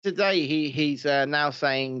today he's now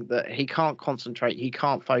saying that he can't concentrate, he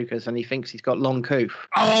can't focus, and he thinks he's got long coof.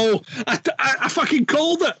 Oh, I fucking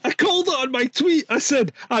called it. I called it on my tweet. I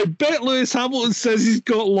said, I bet Lewis Hamilton says he's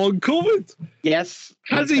got long COVID. Yes.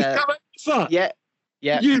 Has he come out with that? Yeah.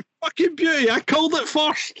 Yeah. You fucking beauty. I called it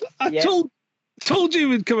first. I told you he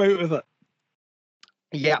would come out with it.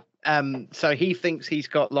 Yeah. So he thinks he's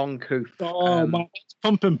got long coof. Oh, man, it's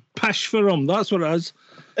pumping pish for him. That's what it is.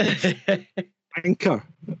 Anchor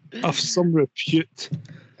of some repute.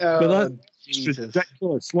 But that's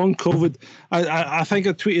ridiculous. Long COVID. I think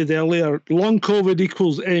I tweeted earlier. Long COVID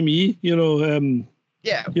equals ME.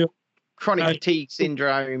 Chronic fatigue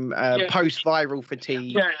syndrome, post-viral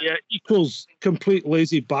fatigue. Yeah, equals complete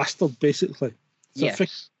lazy bastard, basically. So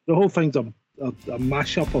yes. The whole thing's a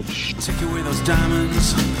mashup of shit. Take away those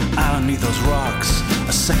diamonds, I don't need those rocks.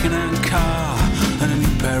 A second-hand car and a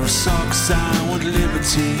new pair of socks. I want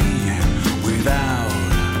liberty without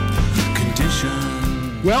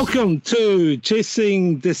condition. Welcome to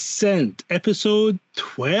Chasing Descent, episode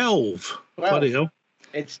 12. Bloody hell.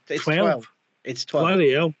 It's 12. It's 12.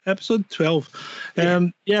 Bloody hell. Episode 12.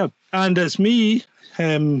 And it's me,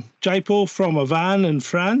 Jaipo, from a van in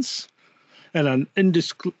France in an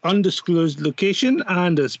undisclosed location,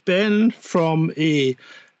 and it's Ben from a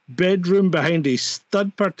bedroom behind a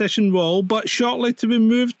stud partition wall, but shortly to be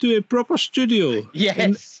moved to a proper studio.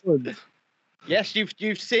 Yes. Yes,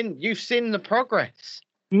 you've seen the progress.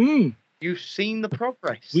 You've seen the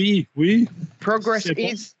progress. Progress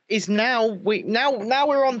is now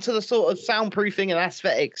we're on to the sort of soundproofing and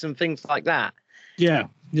aesthetics and things like that. Yeah.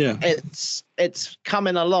 It's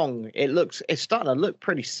coming along. It's starting to look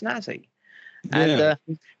pretty snazzy. And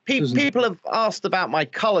people have asked about my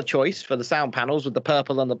color choice for the sound panels with the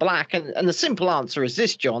purple and the black, and the simple answer is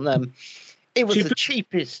this, John. It was the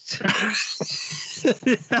cheapest. I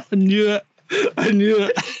knew it.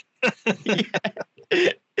 Yeah.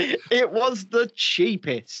 It was the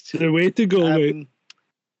cheapest. The way to go, mate.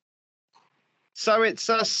 So it's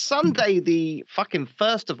Sunday, the fucking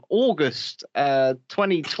 1st of August,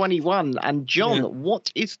 2021. And John,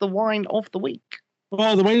 what is the wine of the week?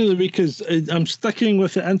 Well, the wine of the week is I'm sticking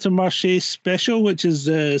with the Intermarché Special, which is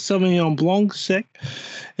Sauvignon Blanc Sec,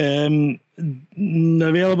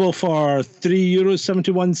 available for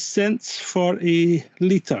 €3.71 for a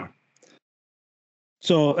litre.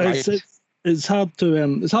 So it's hard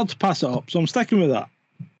to pass it up. So I'm sticking with that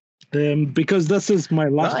because this is my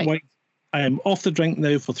last wine. I am off the drink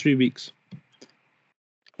now for 3 weeks.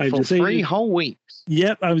 For 3 whole weeks.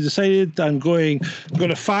 Yep, I've decided I'm going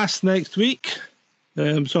to fast next week.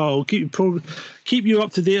 So I'll keep you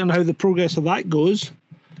up to date on how the progress of that goes.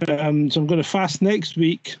 So I'm going to fast next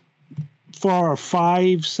week for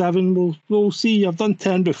 5, 7. We'll see. I've done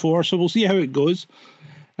 10 before, so we'll see how it goes.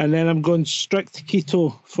 And then I'm going strict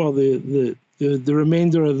keto for the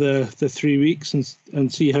remainder of the 3 weeks and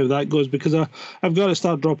see how that goes, because I've got to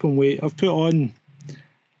start dropping weight. To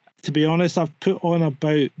be honest, I've put on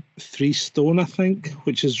about 3 stone, I think,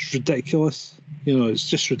 which is ridiculous. It's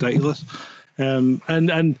just ridiculous. And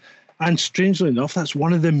strangely enough, that's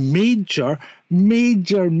one of the major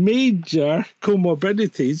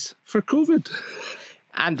comorbidities for COVID.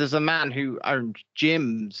 And as a man who owns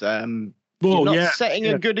gyms, you're not setting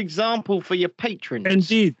a good example for your patrons.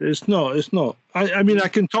 Indeed, it's not. I mean, I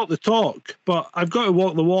can talk the talk, but I've got to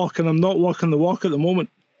walk the walk, and I'm not walking the walk at the moment.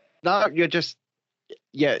 No, you're just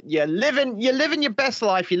you're living your best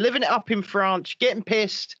life. You're living it up in France, getting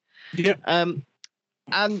pissed. Yeah.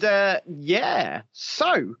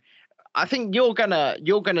 So I think you're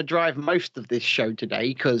gonna drive most of this show today,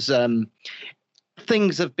 because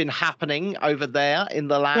things have been happening over there in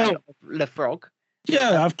the land of Le Frog.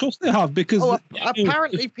 Yeah, of course they have, because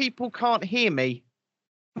apparently people can't hear me.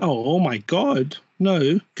 Oh my God!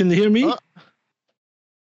 No, can they hear me?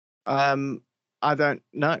 I don't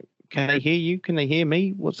know. Can they hear you? Can they hear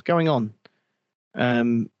me? What's going on?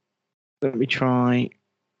 Let me try.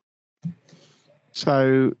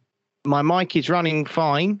 So my mic is running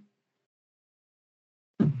fine.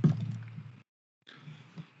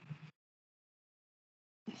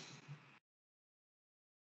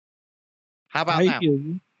 How about now?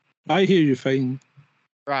 I hear you fine.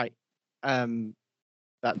 Right.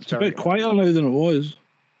 That's a bit quieter now than it was.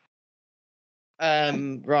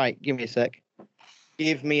 Right. Give me a sec.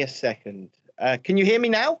 Give me a second. Can you hear me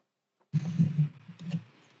now?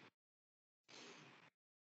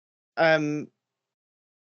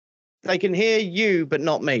 They can hear you, but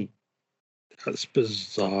not me. That's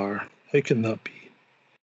bizarre. How can that be?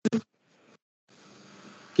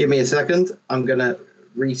 Give me a second. I'm going to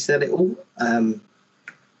reset it all.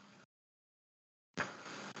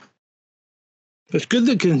 It's good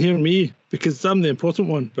they can hear me because I'm the important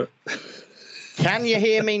one. But can you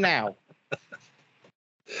hear me now?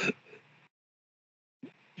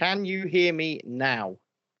 Can you hear me now?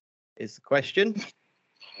 Is the question.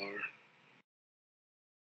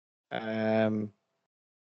 Ben,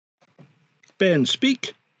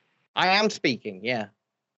 speak. I am speaking. Yeah,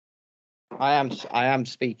 I am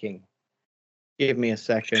speaking. Give me a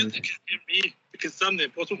second. You can hear me because I'm the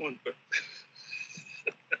important one. But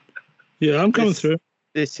yeah, I'm coming through.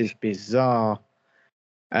 This is bizarre.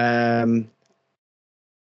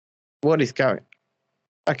 What is going?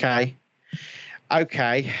 Okay.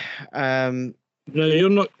 No, you're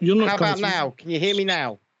not. How about now? Can you hear me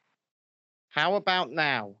now? How about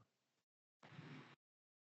now?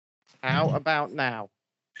 How about now?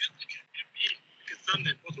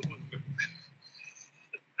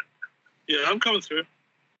 Yeah, I'm coming through.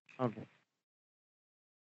 Okay.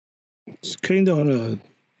 It's kind of on a.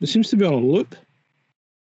 It seems to be on a loop.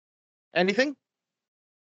 Anything?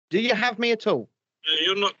 Do you have me at all?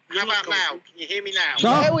 You're not. How about now? Can you hear me now?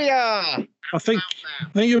 No. There we are. I think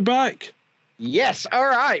you're back. Yes. All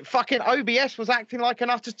right. Fucking OBS was acting like an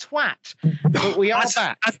utter twat, but we are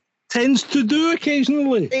back. That tends to do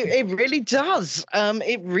occasionally. It really does.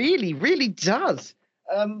 It really, really does.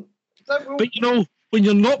 But you know, when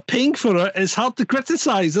you're not paying for it, it's hard to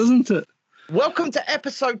criticize, isn't it? Welcome to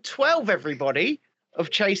episode 12, everybody,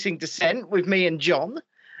 of Chasing Descent with me and John.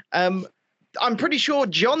 I'm pretty sure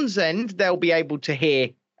John's end they'll be able to hear.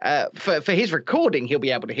 For his recording, he'll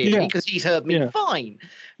be able to hear me because he's heard me fine.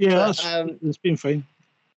 Yeah, it's been fine.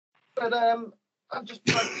 But I'm just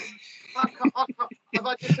like, have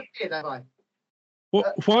I disappeared? Have I?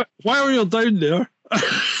 Why are you down there?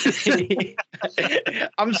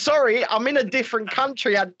 I'm sorry, I'm in a different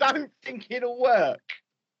country. I don't think it'll work.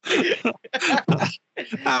 I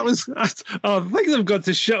think they've got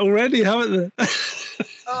to shit already, haven't they?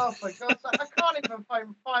 Oh, for God's sake, I can't even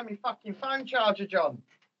find my fucking phone charger, John.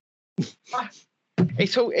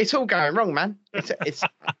 It's all going wrong, man. It's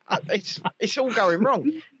all going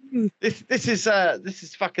wrong. This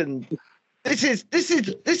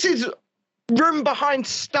is room behind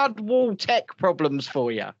stud wall tech problems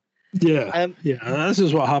for you. Yeah, this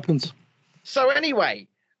is what happens. So anyway,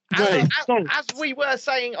 as we were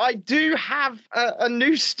saying, I do have a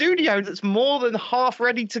new studio that's more than half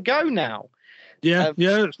ready to go now. Yeah,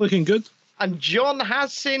 it's looking good. And John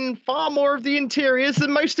has seen far more of the interiors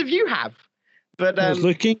than most of you have. But it's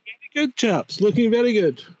looking very good, chaps. Looking very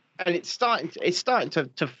good. And it's starting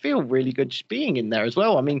to feel really good just being in there as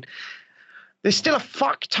well. I mean, there's still a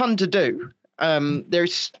fuck ton to do.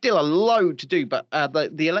 There's still a load to do, but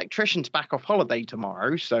the electrician's back off holiday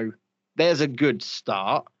tomorrow, so there's a good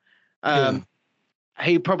start. He'll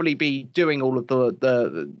probably be doing all of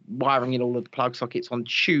the wiring in all of the plug sockets on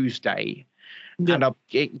Tuesday. Yeah. And I'm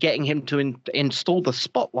getting him to install the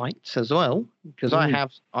spotlights as well, because I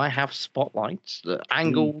have spotlights that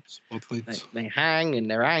angled. Spotlights. They hang and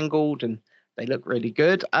they're angled and they look really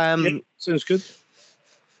good. Sounds good.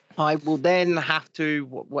 I will then have to.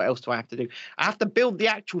 What else do I have to do? I have to build the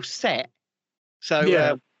actual set.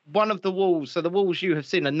 So one of the walls. So the walls you have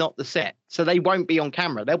seen are not the set, so they won't be on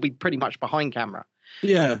camera. They'll be pretty much behind camera.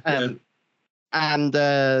 And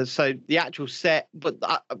so the actual set, but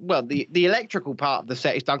the electrical part of the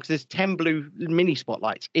set is done because there's 10 blue mini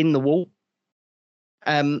spotlights in the wall.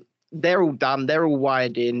 They're all done. They're all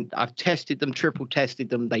wired in. I've tested them, triple tested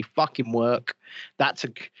them. They fucking work.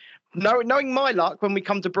 Knowing my luck, when we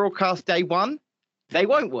come to broadcast day one, they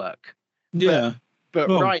won't work. Yeah. But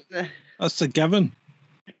right. That's a given.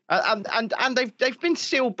 And they've been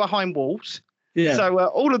sealed behind walls. Yeah. So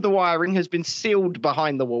all of the wiring has been sealed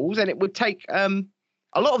behind the walls, and it would take a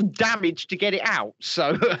lot of damage to get it out.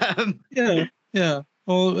 So yeah.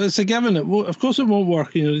 Well, it's a given. Of course, it won't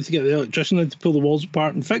work. You need to get the electrician in to pull the walls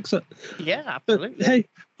apart and fix it. Yeah, absolutely. But, hey,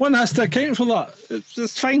 one has to account for that.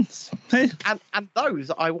 It's fine. Hey. And those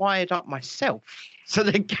I wired up myself, so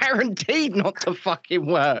they're guaranteed not to fucking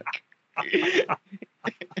work.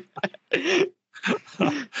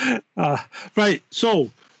 Right. So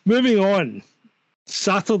moving on.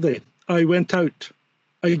 Saturday, I went out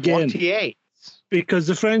again. 48. Because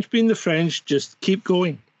the French being the French just keep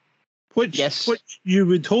going. Which you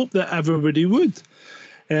would hope that everybody would.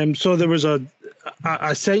 So there was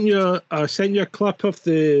I sent you a clip of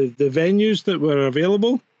the venues that were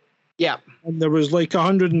available. Yeah. And there was like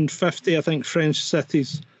 150, I think, French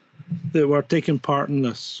cities that were taking part in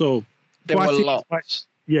this. So there were lots.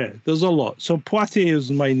 Yeah, there's a lot. So Poitiers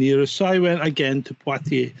is my nearest. So I went again to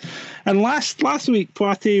Poitiers. And last week,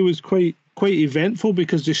 Poitiers was quite eventful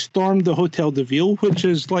because they stormed the Hotel de Ville, which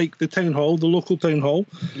is like the town hall, the local town hall.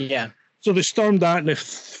 Yeah. So they stormed that and they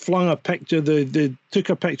flung a picture. They took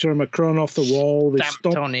a picture of Macron off the wall. They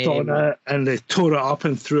Stamped on it and they tore it up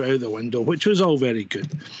and threw it out the window, which was all very good.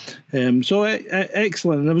 So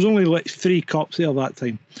excellent. There was only like 3 cops there that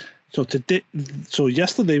time. So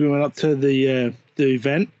yesterday we went up to the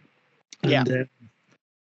event. Yeah. And,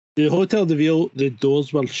 the Hotel de Ville, the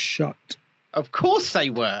doors were shut. Of course they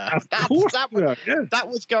were. That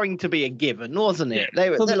was going to be a given, wasn't it?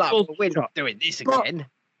 They're like, well, we're not doing this again.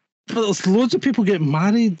 But there's loads of people getting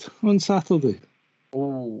married on Saturday.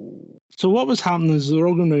 Oh. So what was happening is they're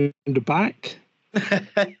all going around the back.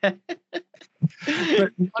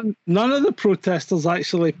 But none of the protesters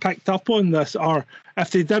actually picked up on this, or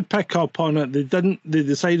if they did pick up on it, they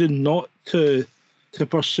decided not to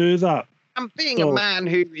pursue that. And being a man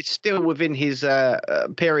who is still within his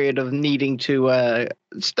period of needing to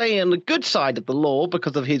stay on the good side of the law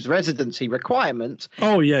because of his residency requirements.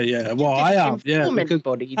 Oh, yeah. Well, I am. Yeah.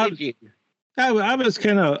 Anybody, did you? I was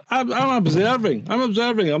I'm observing.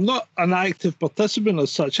 I'm not an active participant as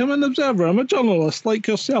such. I'm an observer. I'm a journalist like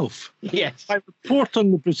yourself. Yes. I report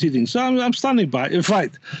on the proceedings. So I'm standing back. In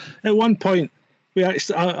fact, at one point,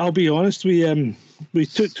 I'll be honest, we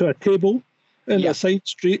took to a table in a side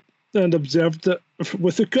street and observed it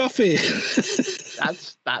with a coffee.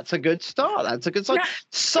 That's a good start. That's a good start. Yeah.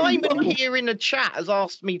 Simon here in the chat has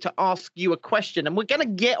asked me to ask you a question, and we're going to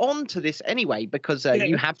get on to this anyway because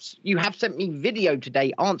you have sent me video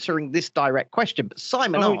today answering this direct question. But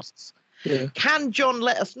Simon asks, can John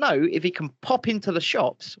let us know if he can pop into the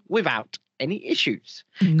shops without any issues?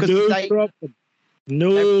 No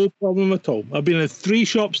problem at all. I've been in 3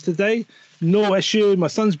 shops today. No issue. My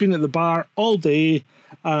son's been at the bar all day.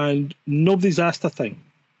 And nobody's asked a thing.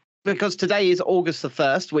 Because today is August the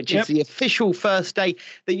 1st, which is the official first day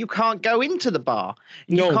that you can't go into the bar.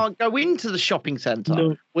 You can't go into the shopping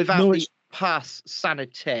centre without the pass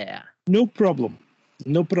sanitaire. No problem.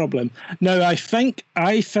 Now, I think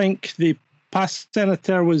the pass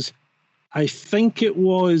sanitaire was,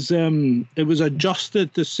 it was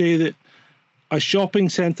adjusted to say that a shopping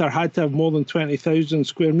centre had to have more than 20,000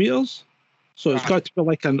 square metres. So it's got to be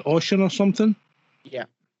like an Auchan or something. Yeah.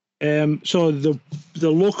 So the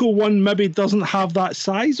local one maybe doesn't have that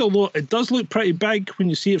size, although it does look pretty big when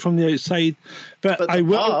you see it from the outside. But I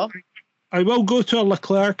will go to a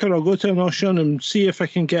Leclerc or I'll go to an Auchan and see if I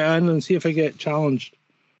can get in and see if I get challenged.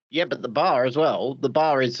 Yeah, but the bar as well. The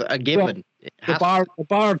bar is a given. Well, the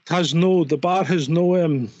bar has no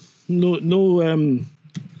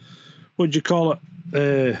what do you call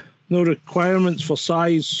it? No requirements for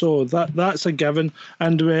size, so that's a given.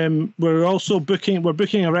 And we're also booking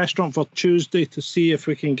a restaurant for Tuesday to see if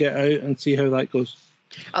we can get out and see how that goes.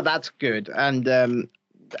 Oh, that's good. And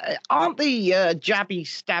aren't the jabby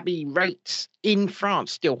stabby rates in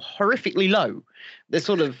France still horrifically low? They're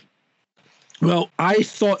sort of. Well, I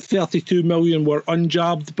thought 32 million were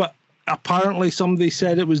unjabbed, but apparently somebody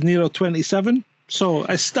said it was nearer 27. So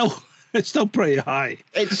it's still pretty high.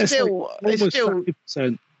 It's still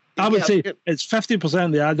 50%. I would say it's 50%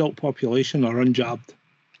 of the adult population are unjabbed.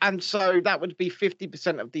 And so that would be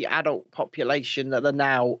 50% of the adult population that are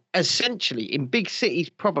now essentially in big cities,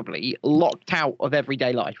 probably locked out of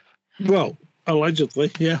everyday life. Well,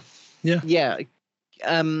 allegedly, yeah. Yeah.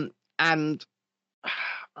 And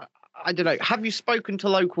I don't know. Have you spoken to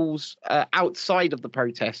locals outside of the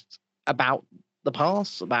protests about the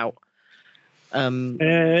pass?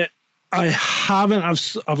 I haven't.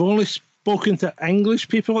 I've only spoken to English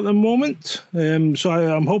people at the moment, so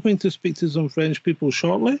I'm hoping to speak to some French people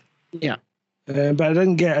shortly. Yeah, but I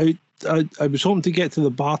didn't get out. I was hoping to get to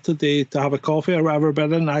the bar today to have a coffee or whatever, but I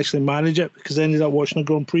didn't actually manage it because I ended up watching the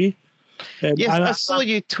Grand Prix. Yes, I saw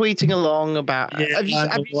you tweeting along about. Yeah, have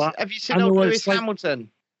you seen old Lewis Hamilton?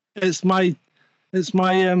 It's kind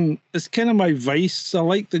of my vice. I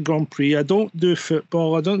like the Grand Prix. I don't do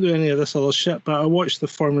football. I don't do any of this other shit, but I watch the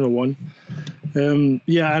Formula One. And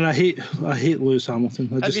I hate Lewis Hamilton.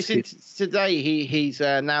 Have you seen today? He's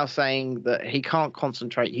now saying that he can't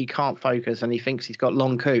concentrate, he can't focus, and he thinks he's got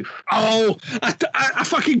long coof. Oh, I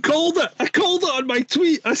fucking called it. I called it on my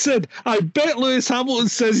tweet. I said, I bet Lewis Hamilton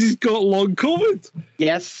says he's got long COVID.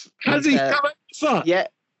 Yes. Has he come out with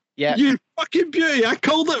that? Yeah. You fucking beauty. I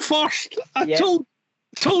called it first. I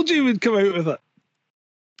told you we'd come out with it.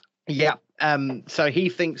 Yeah. So he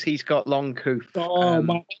thinks he's got long coof. Oh,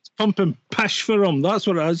 man. It's pumping pish for him. That's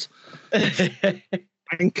what it is.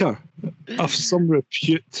 Anchor of some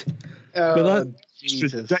repute. Oh, that's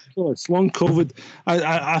ridiculous. Long COVID.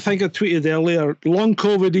 I think I tweeted earlier, long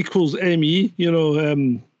COVID equals ME,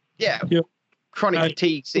 chronic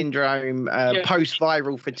fatigue syndrome,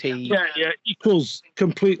 post-viral fatigue. Yeah, equals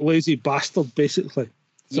complete lazy bastard, basically.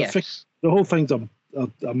 Yes. The whole thing's a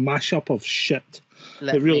mashup of shit.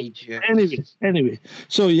 Anyway.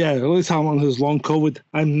 So yeah, Lewis Hamilton has long COVID.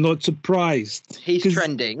 I'm not surprised. He's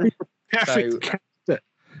trending. He's a perfect candidate.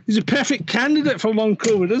 He's a perfect candidate for long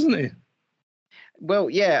COVID, isn't he? Well,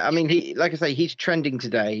 yeah. I mean, he's trending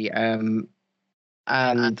today.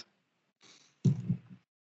 And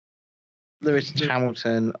Lewis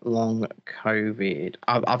Hamilton long COVID.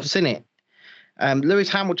 I've seen it. Lewis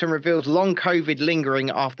Hamilton reveals long COVID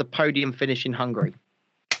lingering after podium finish in Hungary.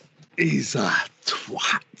 He's a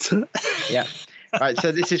twat. Yeah. Right.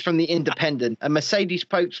 So this is from The Independent. A Mercedes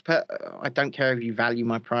spokesperson. I don't care if you value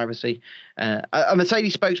my privacy. A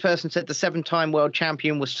Mercedes spokesperson said the 7-time world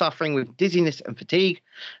champion was suffering with dizziness and fatigue.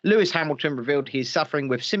 Lewis Hamilton revealed he is suffering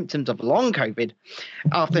with symptoms of long COVID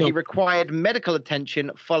after he required medical attention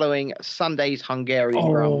following Sunday's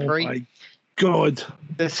Hungarian Grand Prix. My God.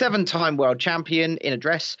 The 7-time world champion, in a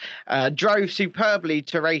dress, drove superbly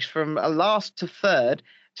to race from last to third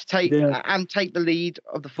to take the lead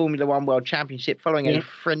of the Formula One World Championship following a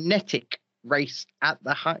frenetic race at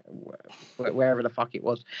the wherever the fuck it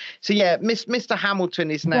was. So yeah, Mr. Hamilton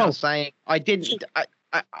is now saying, I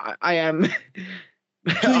am.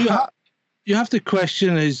 So you have to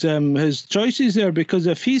question his choices there, because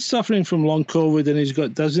if he's suffering from long COVID and he's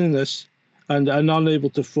got dizziness and unable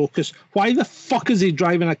to focus, why the fuck is he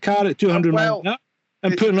driving a car at 200 miles an hour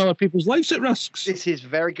and putting other people's lives at risk? This is a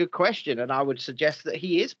very good question, and I would suggest that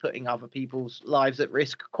he is putting other people's lives at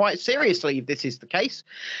risk quite seriously if this is the case.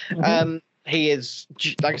 Mm-hmm. He is,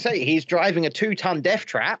 like I say, he's driving a 2-ton death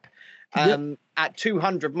trap at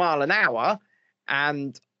 200 mile an hour,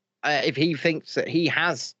 and if he thinks that he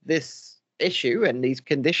has this issue and these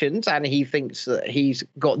conditions, and he thinks that he's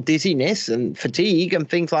got dizziness and fatigue and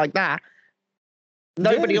things like that,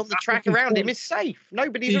 nobody on the track around him is safe.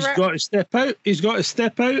 Nobody's around. He's got to step out. He's got to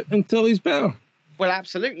step out until he's better. Well,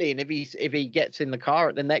 absolutely. And if he gets in the car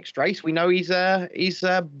at the next race, we know he's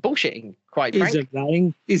bullshitting. Quite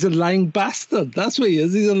frankly, he's a lying bastard. That's what he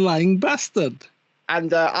is. He's a lying bastard.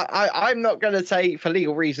 And I'm not going to say for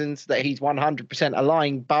legal reasons that he's 100% a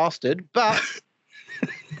lying bastard, but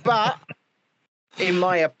in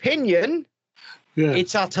my opinion,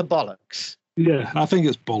 it's utter bollocks. Yeah, I think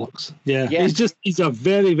it's bollocks. Yeah. He's a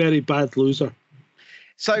very, very bad loser.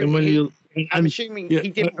 So I'm assuming he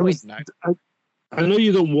didn't win, no? I know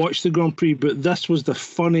you don't watch the Grand Prix, but this was the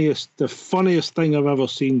funniest thing I've ever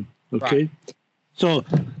seen. Okay, right. So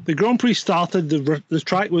the Grand Prix started. The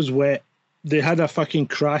track was wet. They had a fucking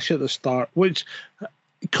crash at the start, which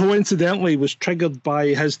coincidentally was triggered by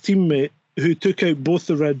his teammate who took out both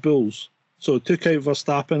the Red Bulls. So took out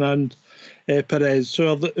Verstappen and Perez, who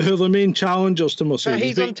are the main challengers to Mercedes. So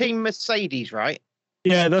he's on Team Mercedes, right?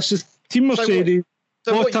 Yeah, this is Team Mercedes.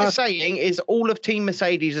 So what you're saying is all of Team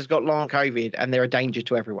Mercedes has got long COVID and they're a danger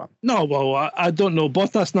to everyone. No, well, I don't know.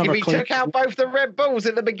 Bottas never. He took out both the Red Bulls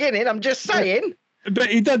at the beginning. I'm just saying. But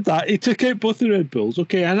he did that. He took out both the Red Bulls.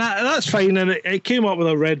 Okay, and that's fine. And it came up with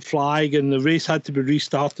a red flag, and the race had to be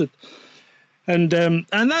restarted. And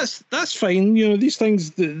that's fine. You know, these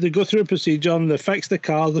things they go through a procedure and they fix the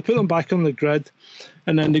cars, they put them back on the grid,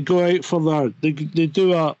 and then they go out for they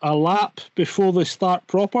do a lap before they start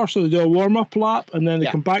proper. So they do a warm-up lap, and then they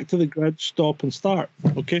come back to the grid, stop and start.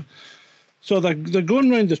 Okay. So they're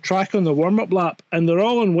going around the track on the warm-up lap, and they're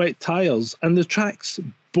all on wet tyres, and the track's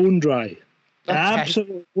bone dry. Okay.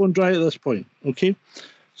 Absolutely bone dry at this point. Okay.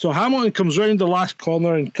 So Hamilton comes round the last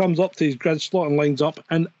corner and comes up to his grid slot and lines up,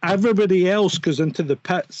 and everybody else goes into the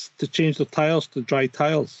pits to change the tyres to dry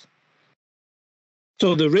tyres.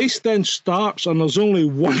 So the race then starts, and there's only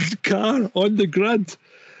one car on the grid,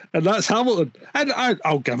 and that's Hamilton. And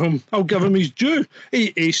I'll give him his due.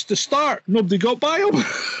 He aced the start. Nobody got by him.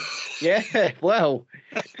 Yeah, well,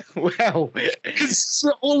 it's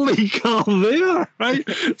the only car there, right?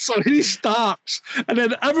 So he starts, and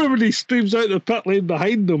then everybody streams out the pit lane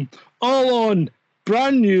behind him, all on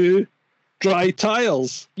brand new dry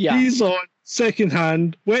tyres. Yeah. He's on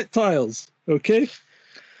second-hand wet tyres. Okay.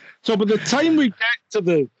 So by the time we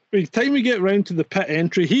get round to the pit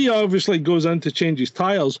entry, he obviously goes in to change his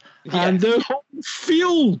tyres, and the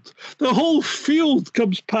whole field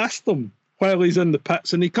comes past him while he's in the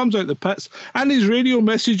pits, and he comes out the pits, and his radio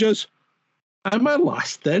messages, "Am I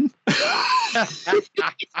last then?"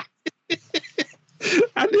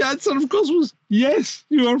 And the answer, of course, was, "Yes,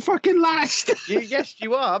 you are fucking last." Yes,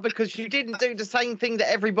 you are, because you didn't do the same thing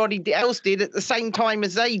that everybody else did at the same time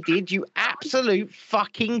as they did, you absolute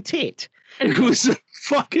fucking tit. It was the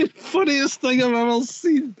fucking funniest thing I've ever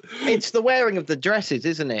seen. It's the wearing of the dresses,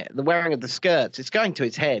 isn't it? The wearing of the skirts. It's going to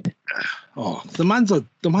his head. Oh, the man's a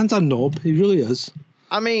knob. He really is.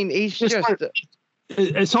 I mean, he's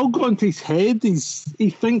it's all gone to his head. He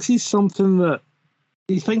thinks he's something that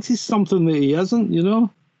he isn't. You know.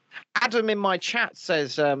 Adam in my chat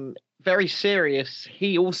says, very serious.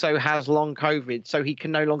 He also has long COVID, so he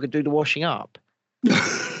can no longer do the washing up.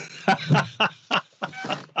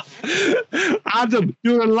 Adam,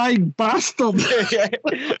 you're a lying bastard.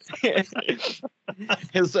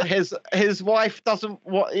 his wife doesn't.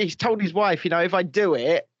 What he's told his wife, if I do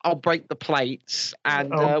it, I'll break the plates, and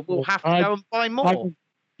we'll have to go and buy more.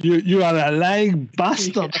 You are a lying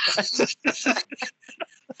bastard.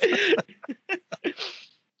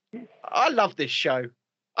 I love this show.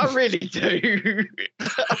 I really do.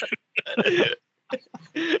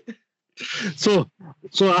 So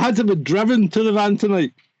I had to be driven to the van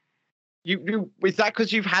tonight. You is that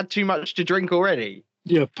because you've had too much to drink already?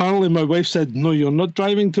 Yeah, apparently my wife said, no, you're not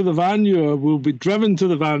driving to the van. You will be driven to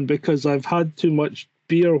the van because I've had too much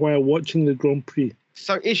beer while watching the Grand Prix.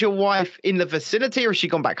 So is your wife in the vicinity, or has she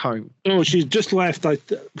gone back home? Oh, she's just left.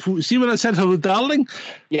 See when I said hello, darling?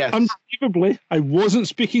 Yes. Unbelievably, I wasn't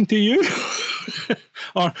speaking to you.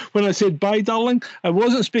 Or when I said bye, darling, I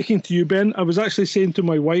wasn't speaking to you, Ben. I was actually saying to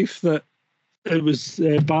my wife that it was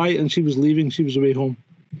bye, and she was leaving. She was away home.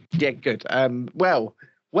 Yeah, good.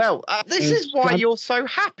 This is why you're so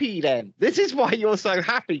happy then. This is why you're so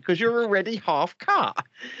happy, because you're already half cut.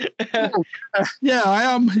 Yeah, I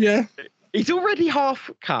am, yeah. He's already half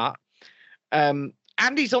cut. And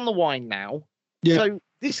he's on the wine now. Yeah. So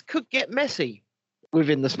this could get messy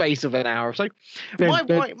within the space of an hour or so.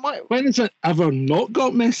 When has it ever not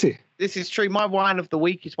got messy? This is true. My wine of the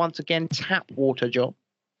week is once again tap water, John.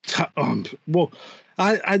 Well,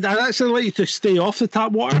 I'd actually like you to stay off the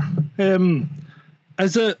tap water.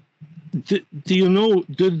 Is it? Do you know?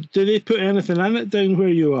 Do they put anything in it down where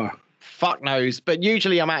you are? Fuck knows. But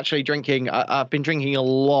usually, I'm actually drinking. I've been drinking a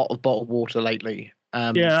lot of bottled water lately.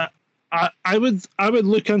 Yeah, I would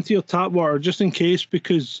look into your tap water just in case,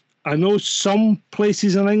 because I know some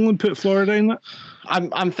places in England put fluoride in it.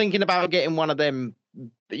 I'm thinking about getting one of them,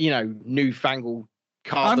 newfangled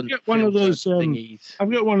carbon. I've got one of those thingies.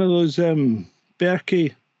 I've got one of those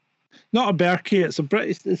Berkey. Not a Berkey, it's a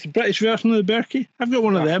British version of the Berkey. I've got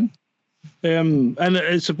one of them. And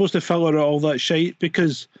it's supposed to filter out all that shite,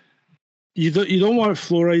 because you don't want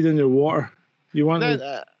fluoride in your water. You want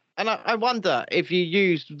and I wonder, if you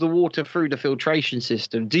use the water through the filtration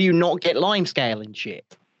system, do you not get limescale and shit?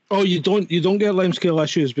 Oh, you don't get limescale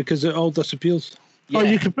issues because it all disappears. Yeah. Oh,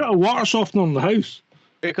 you can put a water softener on the house.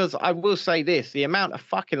 Because I will say this, the amount of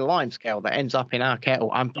fucking limescale that ends up in our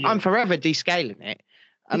kettle, I'm forever descaling it.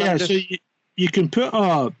 And yeah, so you can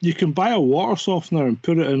buy a water softener and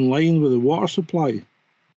put it in line with the water supply.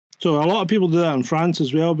 So a lot of people do that in France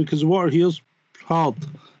as well, because the water here's hard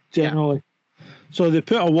generally. Yeah. So they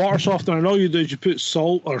put a water softener, and all you do is you put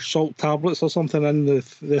salt or salt tablets or something in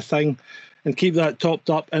the thing, and keep that topped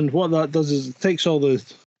up. And what that does is it takes all the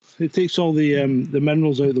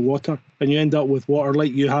minerals out of the water, and you end up with water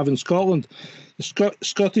like you have in Scotland. The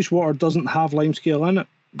Scottish water doesn't have limescale in it.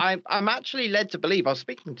 I'm actually led to believe, I was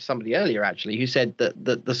speaking to somebody earlier actually who said that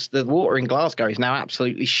the water in Glasgow is now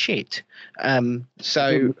absolutely shit.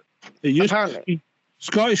 So apparently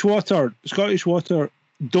Scottish water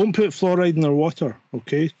don't put fluoride in their water.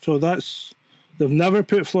 Okay, so they've never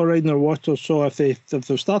put fluoride in their water. So if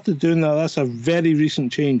they've started doing that, that's a very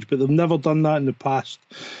recent change. But they've never done that in the past.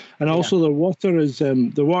 And also their water is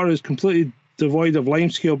completely devoid of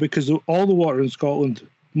limescale, because all the water in Scotland,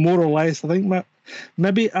 more or less, I think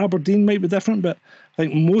maybe Aberdeen might be different, but I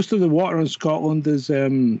think most of the water in Scotland is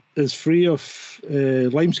free of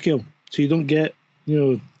limescale, so you don't get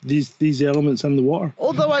these elements in the water.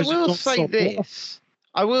 Although I will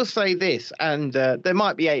say this, and there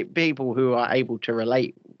might be people who are able to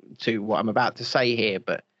relate to what I'm about to say here,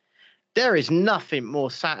 but there is nothing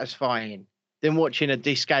more satisfying than watching a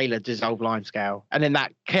descaler dissolve limescale, and then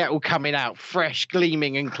that kettle coming out fresh,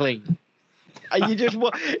 gleaming, and clean. And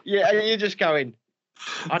you're just going,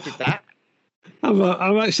 I did that.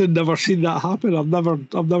 I've actually never seen that happen. I've never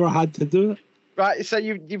had to do it. Right, so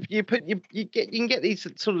you can get these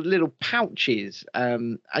sort of little pouches,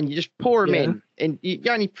 and you just pour them in, and you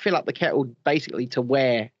only fill up the kettle basically to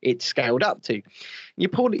where it's scaled up to. You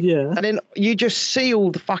pour it, and then you just see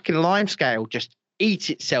all the fucking limescale just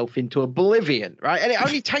eat itself into oblivion, right? And it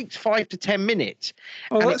only takes 5 to 10 minutes.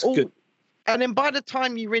 Oh, that's good. And then by the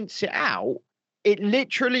time you rinse it out, it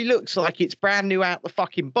literally looks like it's brand new out the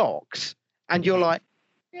fucking box, and you're like,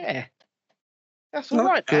 yeah, that's all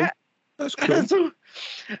right. Cool. That's cool.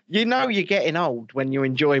 You're getting old when you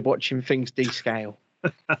enjoy watching things descale.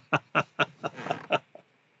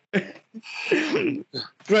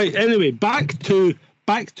 Right. Anyway, back to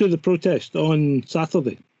back to the protest on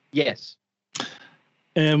Saturday. Yes.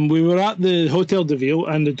 We were at the Hotel de Ville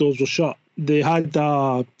and the doors were shut. They had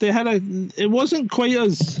it wasn't quite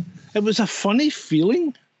as, it was a funny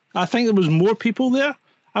feeling. I think there was more people there.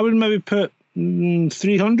 I would maybe put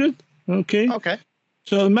 300. Okay.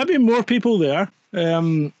 So maybe more people there.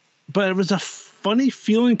 But it was a funny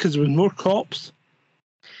feeling because there was more cops.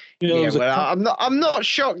 I'm not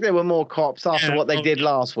shocked there were more cops after what they did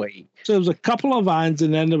last week. So there was a couple of vans,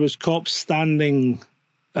 and then there was cops standing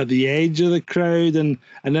at the edge of the crowd, and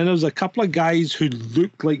then there was a couple of guys who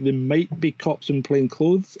looked like they might be cops in plain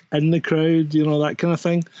clothes in the crowd, that kind of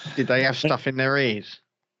thing. Did they have stuff in their ears?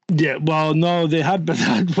 Yeah, well, no, they had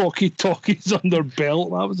walkie-talkies on their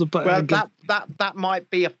belt. That was a bit. Well, that might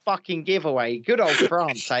be a fucking giveaway. Good old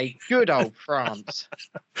France, eh? Good old France.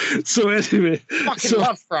 So anyway, fucking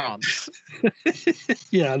love France.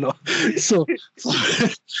 Yeah, I know. So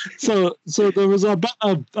there was a bit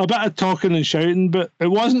of talking and shouting, but it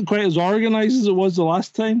wasn't quite as organised as it was the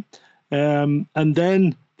last time. And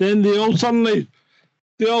then they all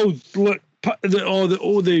look.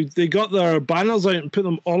 They got their banners out and put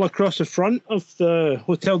them all across the front of the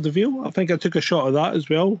Hotel de Ville. I think I took a shot of that as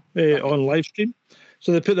well on live stream.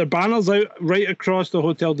 So they put their banners out right across the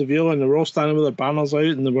Hotel de Ville, and they were all standing with their banners out,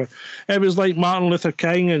 and it was like Martin Luther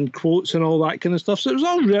King and quotes and all that kind of stuff. So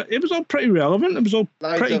it was all pretty relevant. It was all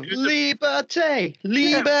pretty good. Liberté.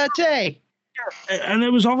 And it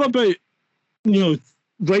was all about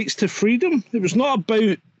rights to freedom. It was not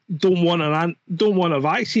about don't want a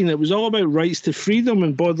vaccine. It was all about rights to freedom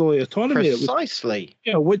and bodily autonomy. Precisely.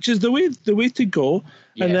 Which is the way to go.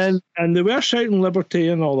 Yes. And they were shouting liberty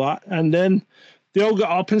and all that. And then they all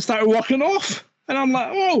got up and started walking off. And I'm like,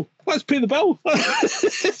 oh, let's pay the bill.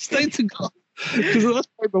 It's time to go. Because at this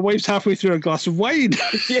point, my wife's halfway through a glass of wine.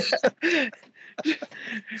 Yeah.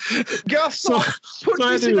 Garçon, put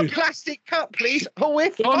this in a plastic cup, please. Oh,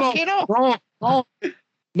 we're fucking off.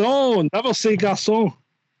 No, never say garçon.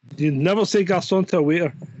 You never say garçon to a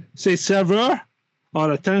waiter. Say serveur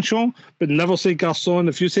or attention, but never say garçon.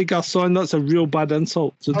 If you say garçon, that's a real bad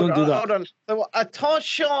insult. So don't do that. Hold on. So,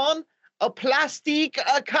 attention, a plastic,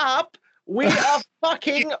 a cup. We are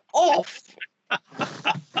fucking off.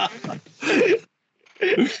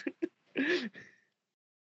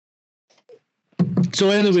 So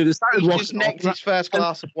anyway, they started walking. Just next his first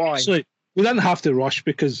glass of wine. So we didn't have to rush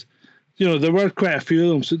because there were quite a few of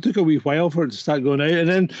them, so it took a wee while for it to start going out. And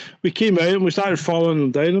then we came out and we started following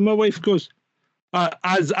them down. And my wife goes,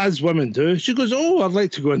 as women do, she goes, "Oh, I'd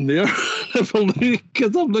like to go in there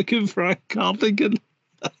because I'm looking for a cardigan."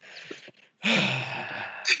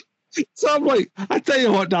 So I'm like, I tell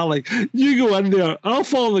you what, darling, you go in there, I'll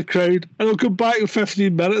follow the crowd, and I'll come back in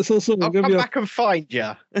 15 minutes or so. I'll come back and find you.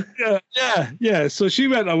 Yeah. So she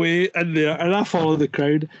went away in there, and I followed the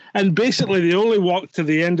crowd. And basically, they only walked to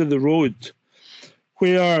the end of the road,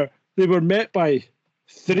 where they were met by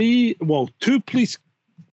two police.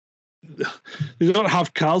 They don't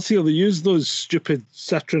have cars here. They use those stupid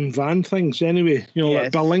Citroen van things anyway.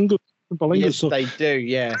 Like Berlingo. Yes, so they do,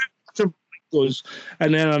 yeah.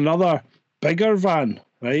 And then another bigger van,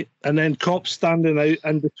 right? And then cops standing out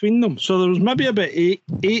in between them. So there was maybe about eight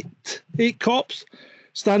cops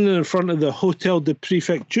standing in front of the Hotel de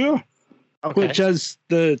Préfecture, which is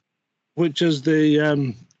the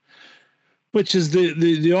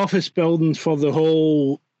office building for the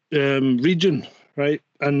whole region, right?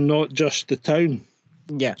 And not just the town.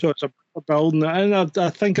 Yeah. So it's a building, and I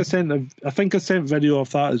think I sent video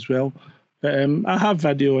of that as well. I have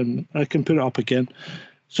video and I can put it up again.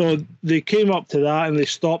 So they came up to that and they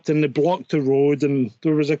stopped and they blocked the road, and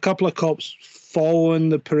there was a couple of cops following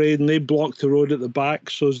the parade and they blocked the road at the back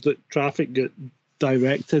so that traffic got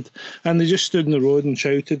directed. And they just stood in the road and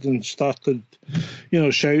shouted and started,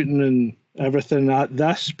 shouting and everything at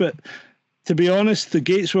this. But to be honest, the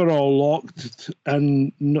gates were all locked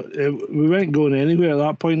and we weren't going anywhere at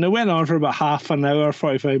that point. They went on for about half an hour,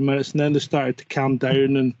 45 minutes, and then they started to calm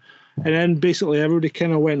down, and then basically everybody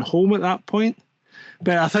kind of went home at that point.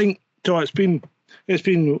 But I think it's been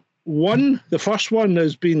one. The first one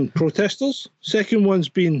has been protesters. Second one's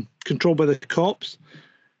been controlled by the cops.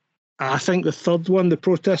 I think the third one, the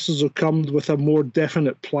protesters have come with a more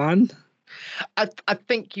definite plan. I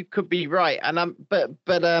think you could be right, and but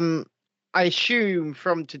I assume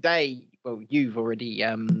from today. Well, you've already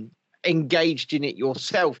engaged in it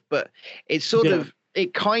yourself, but it's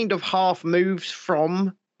it kind of half moves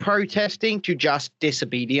from protesting to just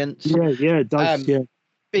disobedience. Yeah, it does.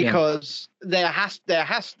 Because there has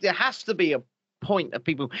to be a point of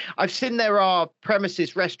people. I've seen there are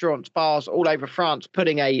premises, restaurants, bars all over France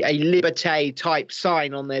putting a Liberté type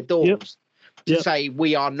sign on their doors, to say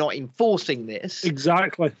we are not enforcing this.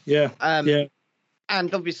 Exactly. Yeah. Yeah.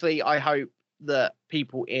 And obviously, I hope that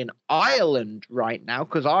people in Ireland right now,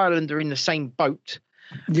 because Ireland are in the same boat.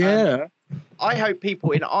 Yeah. I hope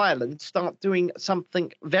people in Ireland start doing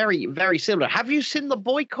something very, very similar. Have you seen the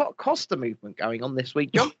boycott Costa movement going on this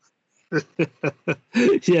week, John?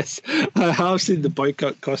 Yes, I have seen the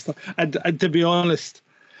boycott Costa. And to be honest,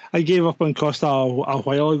 I gave up on Costa a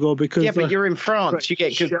while ago because... Yeah, but you're in France. You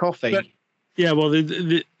get good coffee. Yeah, well,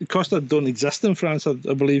 the Costa don't exist in France, I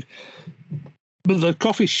believe. But the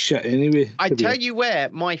coffee's shit anyway. I tell you where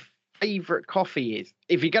my favourite coffee is.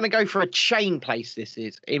 If you're going to go for a chain place, this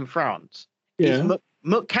is in France. Yeah.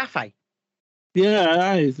 Muck Cafe.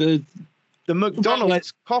 Yeah, the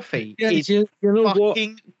McDonald's coffee is you know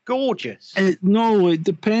fucking gorgeous. No, it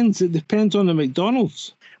depends. It depends on the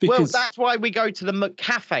McDonald's. Well, that's why we go to the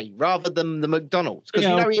McCafe rather than the McDonald's.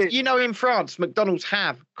 Because you know, in France, McDonald's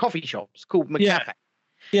have coffee shops called McCafe.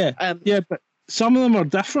 Yeah, but some of them are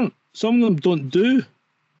different. Some of them don't do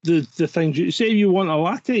the things you say. You want a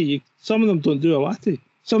latte. Some of them don't do a latte.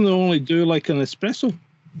 Some of them only do like an espresso.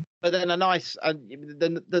 But then a nice,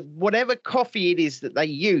 the whatever coffee it is that they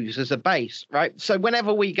use as a base, right? So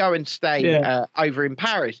whenever we go and stay over in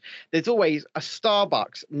Paris, there's always a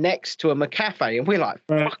Starbucks next to a McCafe, and we're like,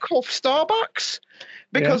 fuck off Starbucks,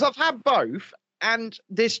 because I've had both, and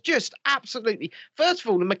there's just absolutely. First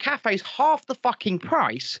of all, the McCafe is half the fucking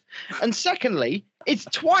price, and secondly, it's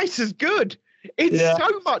twice as good. It's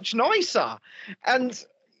so much nicer, and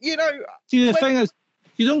you know. See, the thing is,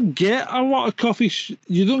 you don't get a lot of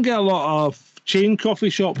you don't get a lot of chain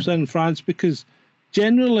coffee shops in France because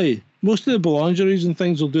generally most of the boulangeries and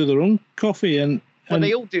things will do their own coffee and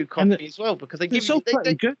they all do coffee as well because they give you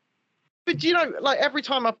pretty good. But you know, like every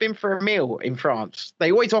time I've been for a meal in France,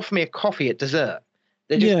 they always offer me a coffee at dessert.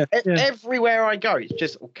 They're just everywhere I go, it's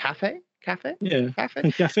just cafe, cafe.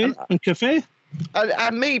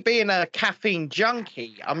 And me being a caffeine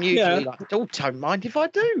junkie, I'm usually like, don't mind if I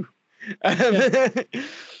do.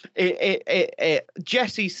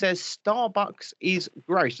 Jesse says Starbucks is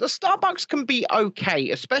gross. The Starbucks can be okay,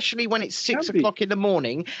 especially when it's 6 o'clock in the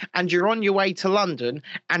morning and you're on your way to London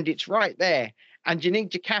and it's right there and you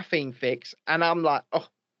need your caffeine fix. And I'm like, oh,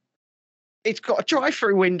 it's got a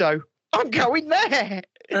drive-through window. I'm going there.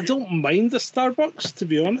 I don't mind the Starbucks, to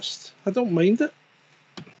be honest. I don't mind it.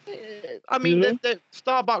 I mean, the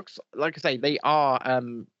Starbucks, like I say, they are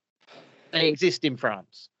they exist in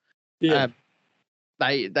France. Yeah,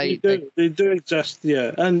 they do exist.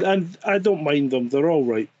 Yeah, and I don't mind them. They're all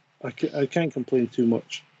right. I can't complain too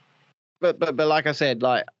much. But like I said,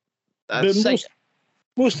 like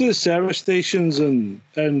most of the service stations and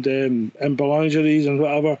boulangeries and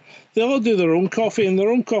whatever, they all do their own coffee, and their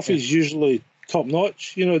own coffee is usually top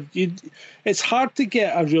notch. You know, it's hard to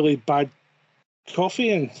get a really bad coffee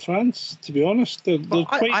in France, to be honest.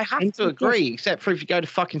 I have to agree, except for if you go to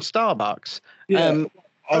fucking Starbucks. Yeah.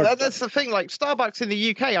 That's the thing, like Starbucks in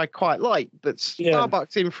the UK I quite like, but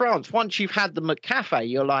Starbucks in France, once you've had the McCafe,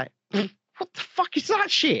 you're like, what the fuck is that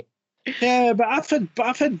shit? Yeah, but I've had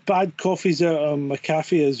bad coffees out of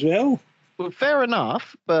McCafe as well. Well, fair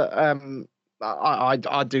enough, but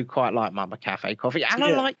I do quite like my McCafe coffee, and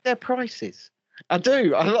I like their prices. I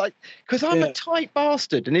do. I like, because I'm a tight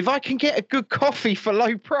bastard, and if I can get a good coffee for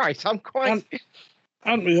low price, I'm quite.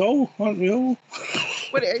 Aren't we all? Well,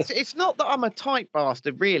 it's not that I'm a tight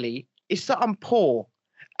bastard, really. It's that I'm poor,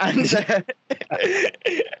 and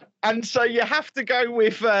and so you have to go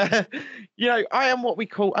with, you know, I am what we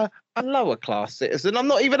call a lower class citizen. I'm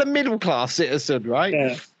not even a middle class citizen, right?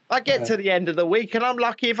 Yeah. I get to the end of the week, and I'm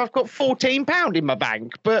lucky if I've got £14 in my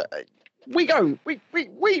bank. But we go, we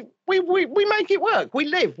make it work. We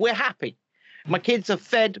live. We're happy. My kids are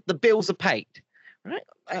fed. The bills are paid, right?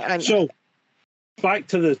 And so. Back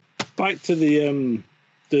to the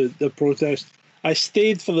protest. I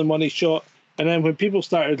stayed for the money shot, and then when people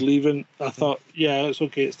started leaving, I thought, yeah, it's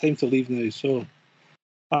okay, it's time to leave now. So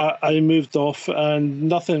I moved off, and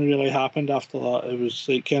nothing really happened after that. It was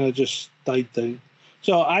like kind of just died down.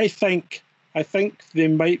 So I think they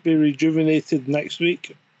might be rejuvenated next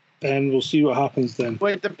week, and we'll see what happens then.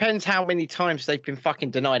 Well, it depends how many times they've been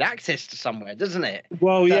fucking denied access to somewhere, doesn't it?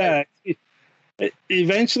 Well, yeah.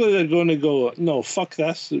 Eventually, they're going to go, no, fuck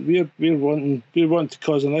this. We're wanting to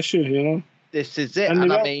cause an issue, you know. This is it, and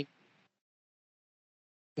they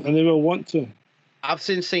will want to. I've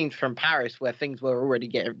seen scenes from Paris where things were already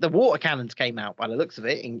getting. The water cannons came out by the looks of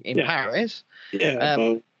it in Paris. Yeah,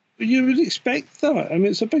 well, you would expect that. I mean,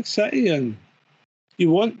 it's a big city, and you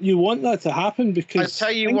want that to happen because I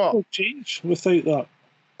tell you what, will change without that.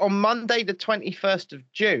 On Monday, the 21st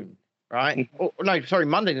of June. right? Or, no, sorry,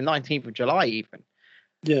 Monday the 19th of July even.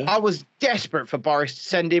 Yeah. I was desperate for Boris to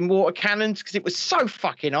send in water cannons because it was so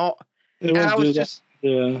fucking hot. They won't do that.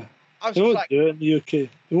 Yeah. They won't do it in the UK.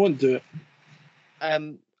 They won't do it. I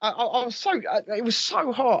was so, it was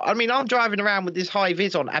so hot. I mean, I'm driving around with this high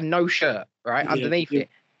vis on and no shirt, right, underneath it.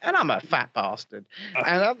 And I'm a fat bastard.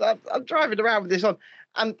 And I'm driving around with this on.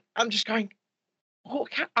 And I'm just going,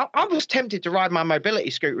 I was tempted to ride my mobility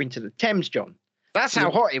scooter into the Thames, John. That's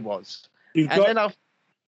how hot it was. You've got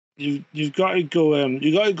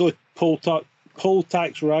to go poll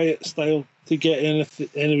tax riot style to get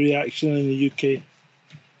any reaction in the UK.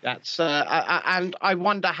 That's and I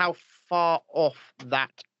wonder how far off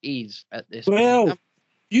that is at this point. Well,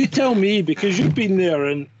 you tell me, because you've been there,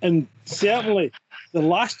 and certainly the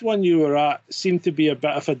last one you were at seemed to be a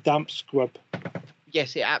bit of a damp squib.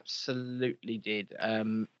 Yes, it absolutely did.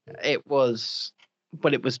 It was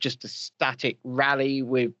just a static rally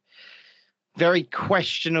with very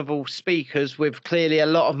questionable speakers with clearly a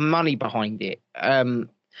lot of money behind it.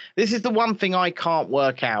 This is the one thing I can't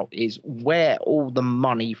work out is where all the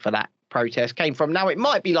money for that protest came from. Now, it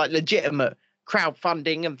might be like legitimate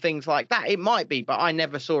crowdfunding and things like that. It might be, but I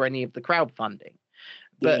never saw any of the crowdfunding.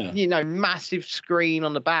 But, massive screen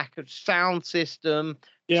on the back of sound system,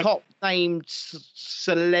 top named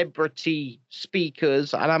celebrity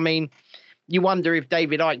speakers. And I mean, you wonder if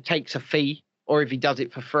David Icke takes a fee or if he does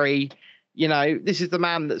it for free. This is the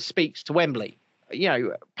man that speaks to Wembley,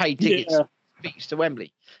 paid tickets, speaks to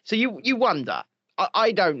Wembley. So you wonder,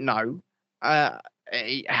 I don't know.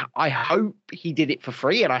 I hope he did it for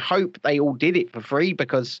free, and I hope they all did it for free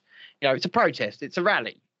because, it's a protest. It's a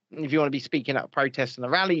rally. If you want to be speaking at a protest and a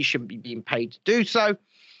rally, you shouldn't be being paid to do so.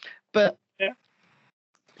 But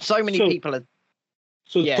so many people are...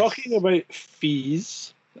 So talking about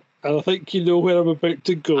fees, and I think you know where I'm about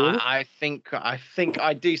to go. I think I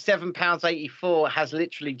do. £7.84 has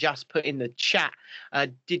literally just put in the chat.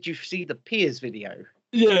 Did you see the Piers video?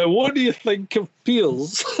 Yeah, what do you think of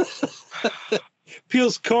Piers?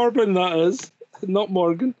 Piers Corbyn, that is, not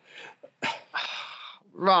Morgan.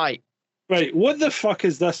 Right, what the fuck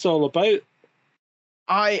is this all about?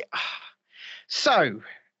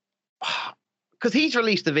 Because he's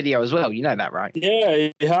released the video as well, you know that, right?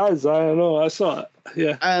 Yeah, he has. I don't know. I saw it.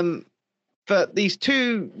 Yeah. But these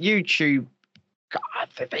two YouTube,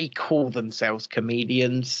 God, they call themselves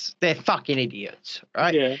comedians. They're fucking idiots,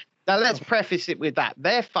 right? Yeah. Now let's preface it with that.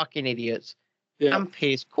 They're fucking idiots. Yeah. And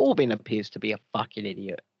Piers Corbyn appears to be a fucking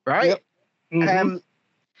idiot, right? Yep. Mm-hmm.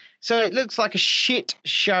 So it looks like a shit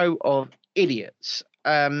show of idiots.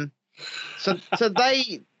 So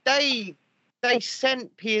they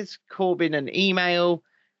sent Piers Corbyn an email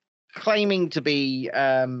claiming to be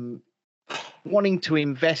wanting to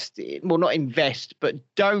not invest, but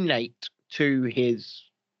donate to his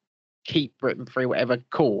Keep Britain Free, whatever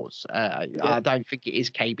cause. I don't think it is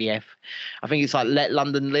KBF. I think it's like Let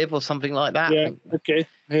London Live or something like that. Yeah. Okay.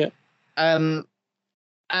 Yeah.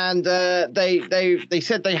 And they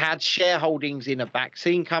said they had shareholdings in a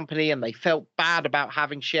vaccine company, and they felt bad about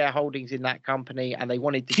having shareholdings in that company, and they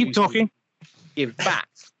wanted to keep talking, give back.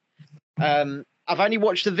 I've only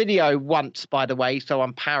watched the video once, by the way, so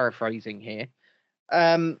I'm paraphrasing here.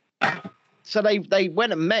 So they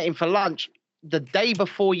went and met him for lunch the day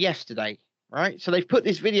before yesterday, right? So they've put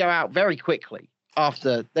this video out very quickly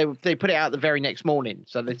after they put it out the very next morning.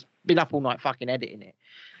 So they've been up all night fucking editing it.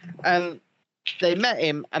 They met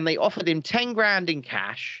him and they offered him 10 grand in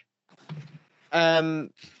cash.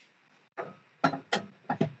 And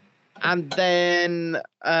then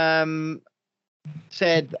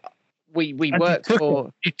said we work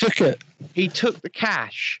for... He took it. He took the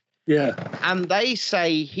cash. Yeah. And they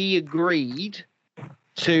say he agreed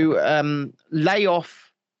to lay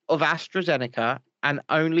off of AstraZeneca and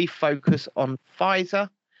only focus on Pfizer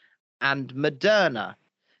and Moderna.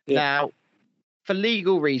 Yeah. Now, for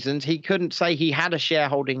legal reasons, he couldn't say he had a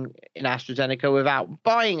shareholding in AstraZeneca without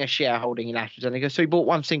buying a shareholding in AstraZeneca, so he bought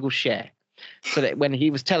one single share. So that when he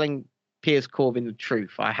was telling Piers Corbyn the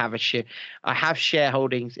truth, I have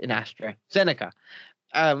shareholdings in AstraZeneca.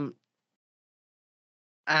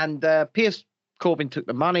 And Piers Corbyn took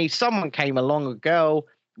the money. Someone came along, a girl,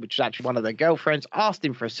 which was actually one of their girlfriends, asked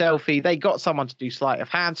him for a selfie. They got someone to do sleight of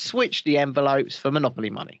hand, switched the envelopes for Monopoly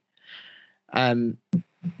money. And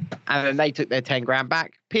then they took their 10 grand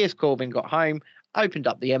back. Piers Corbyn got home, opened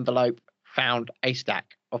up the envelope, found a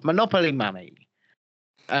stack of Monopoly money.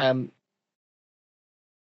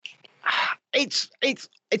 It's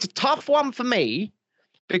a tough one for me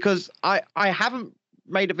because I haven't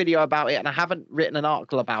made a video about it and I haven't written an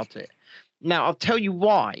article about it. Now, I'll tell you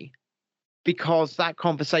why. Because that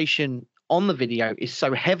conversation on the video is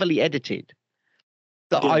so heavily edited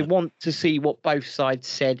that I want to see what both sides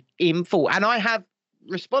said in full. And I have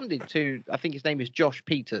responded to, I think his name is Josh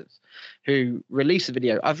Peters, who released the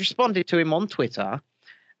video. I've responded to him on Twitter,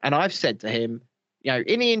 and I've said to him,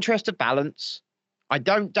 in the interest of balance, I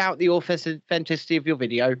don't doubt the authenticity of your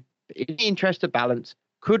video, but in the interest of balance,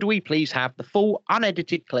 could we please have the full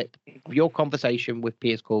unedited clip of your conversation with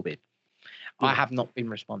Piers Corbyn? I have not been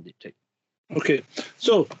responded to. Okay,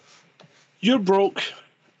 so you're broke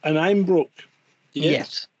and I'm broke.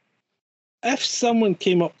 Yes. If someone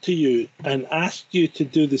came up to you and asked you to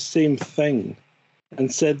do the same thing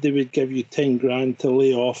and said they would give you 10 grand to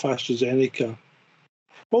lay off AstraZeneca,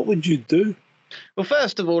 what would you do? Well,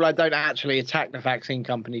 first of all, I don't actually attack the vaccine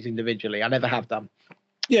companies individually. I never have done.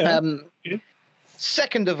 Yeah.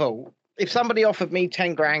 Second of all, if somebody offered me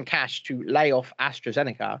 10 grand cash to lay off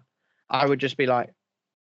AstraZeneca, I would just be like,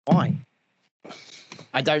 why?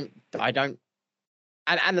 I don't.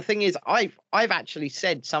 And the thing is, I've actually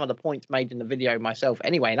said some of the points made in the video myself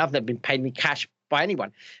anyway, and I've never been paid any cash by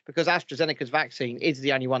anyone because AstraZeneca's vaccine is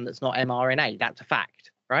the only one that's not mRNA. That's a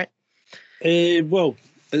fact, right? Well,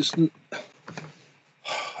 it's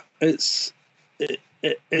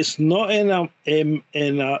not in a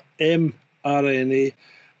mRNA,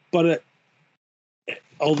 but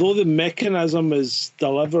although the mechanism is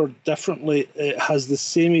delivered differently, it has the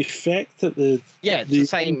same effect at the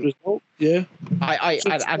same result. Yeah, it's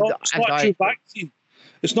not a true vaccine.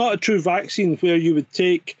 It's not a true vaccine where you would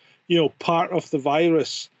take part of the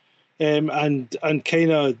virus and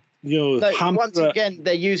kind of hamper once again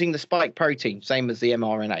they're using the spike protein, same as the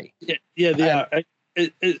mRNA. Yeah, they are.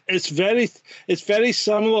 It's very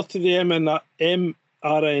similar to the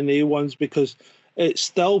mRNA ones because it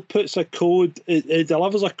still puts a code. It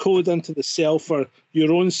delivers a code into the cell for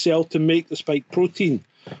your own cell to make the spike protein,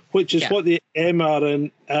 which is what the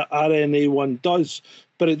mRNA one does,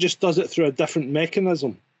 but it just does it through a different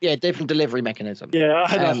mechanism. Yeah, different delivery mechanism. Yeah, I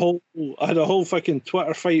had a whole fucking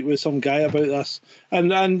Twitter fight with some guy about this,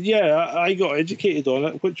 and I got educated on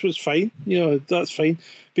it, which was fine. That's fine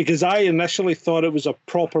because I initially thought it was a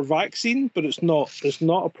proper vaccine, but it's not. It's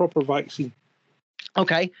not a proper vaccine.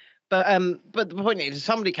 Okay. But the point is, if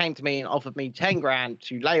somebody came to me and offered me 10 grand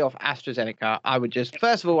to lay off AstraZeneca, I would just,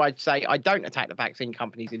 first of all, I'd say I don't attack the vaccine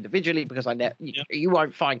companies individually because you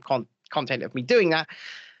won't find content of me doing that.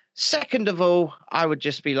 Second of all, I would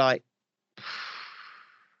just be like,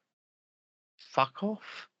 fuck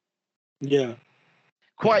off. Yeah.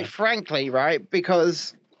 Quite frankly, right?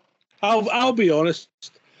 Because I'll be honest.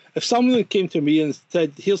 If someone came to me and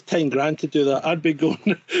said, here's 10 grand to do that, I'd be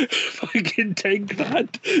going, fucking 10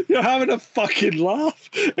 grand? You're having a fucking laugh.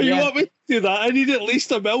 And you want me to do that? I need at least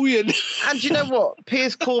 $1 million. And you know what?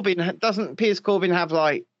 Piers Corbyn have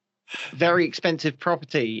like very expensive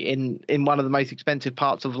property in one of the most expensive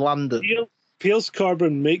parts of London? Piers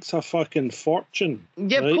Corbyn makes a fucking fortune.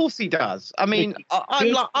 Yeah, right? Of course he does. I mean,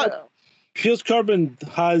 Piers Corbyn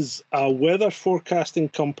has a weather forecasting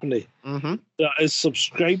company that is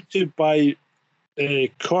subscribed to by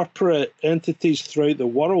corporate entities throughout the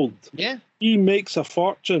world. Yeah. He makes a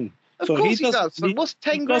fortin. Of course he does. So what's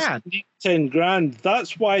 10 grand? 10 grand.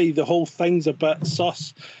 That's why the whole thing's a bit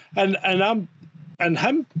sus. And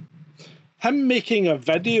him making a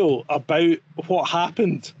video about what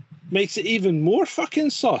happened makes it even more fucking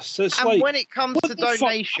sus. It's and like, when it comes to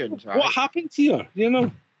donations, right? What happened here?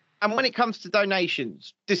 And when it comes to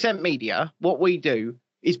donations, Dissent Media, what we do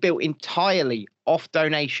is built entirely off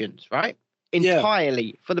donations, right?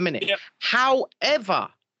 Entirely for the minute. Yeah. However,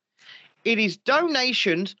 it is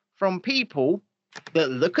donations from people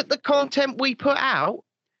that look at the content we put out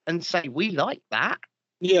and say, we like that.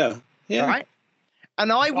 Yeah. Yeah. Right?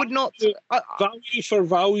 And I would not... value for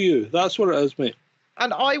value. That's what it is, mate.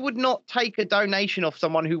 And I would not take a donation off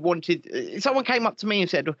someone who wanted... Someone came up to me and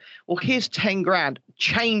said, well, here's 10 grand.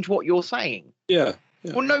 Change what you're saying. Yeah.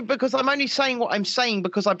 Well, no, because I'm only saying what I'm saying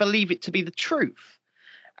because I believe it to be the truth.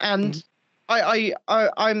 And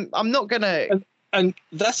I'm not going to... And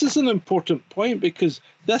this is an important point because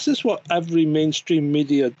this is what every mainstream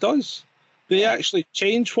media does. They actually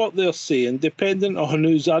change what they're saying depending on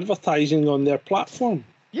who's advertising on their platform.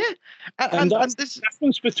 Yeah. And that's the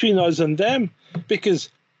difference between us and them because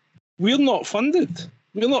we're not funded.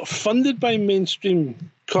 We're not funded by mainstream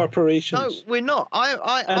corporations. No, we're not.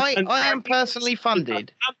 I am personally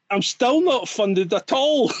funded. I'm still not funded at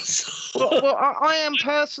all. well, I am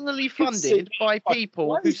personally funded by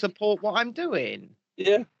people who support what I'm doing.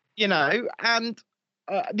 Yeah. And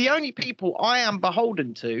the only people I am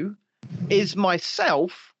beholden to is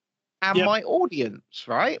myself and my audience,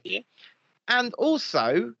 right? Yeah. And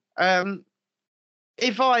also,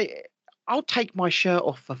 if I'll take my shirt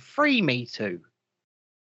off for free, me too.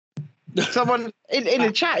 Someone in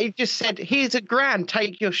the chat, he just said, here's £1,000,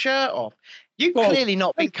 take your shirt off. You've clearly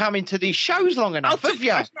not been coming to these shows long enough, have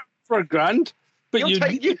you? For £1,000, but you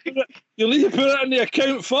need to put it in the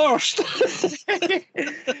account first.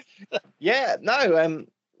 Yeah, no,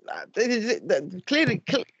 clearly,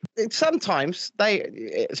 sometimes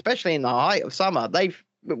they, especially in the height of summer,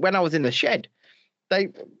 when I was in the shed,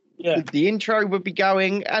 the intro would be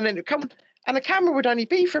going, and then and the camera would only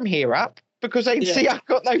be from here up because they'd see I've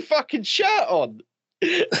got no fucking shirt on.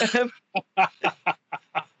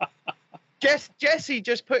 Jesse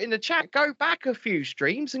just put in the chat, go back a few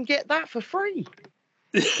streams and get that for free.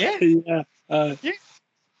 Yeah. I'm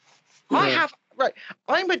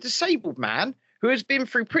a disabled man who has been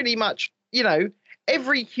through pretty much,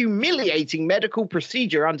 every humiliating medical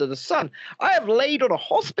procedure under the sun. I have laid on a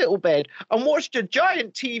hospital bed and watched a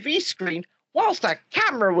giant TV screen whilst a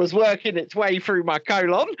camera was working its way through my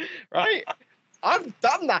colon, right? I've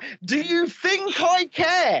done that. Do you think I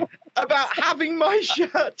care about having my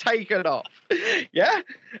shirt taken off? Yeah,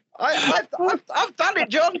 I've done it,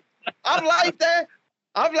 John. I've laid there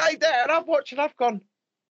and I've watched and I've gone,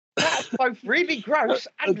 that's both really gross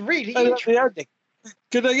and really interesting.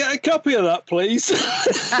 Can I get a copy of that, please?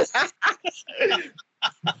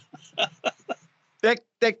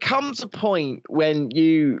 There comes a point when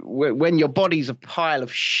your body's a pile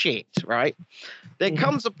of shit, right? There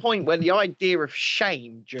comes a point when the idea of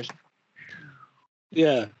shame just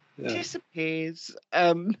disappears.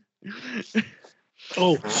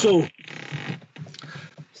 So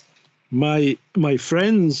my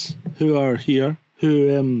friends who are here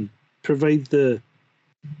who provide the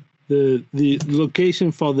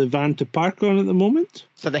location for the van to park on at the moment.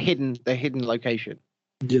 So the hidden location.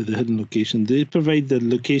 Yeah, the hidden location. They provide the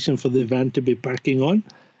location for the van to be parking on.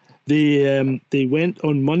 They went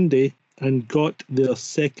on Monday and got their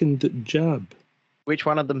second jab. Which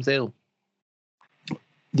one of them's ill?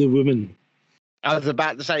 The woman. I was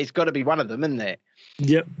about to say it's got to be one of them, isn't it?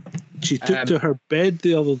 Yep. She took to her bed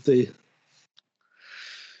the other day.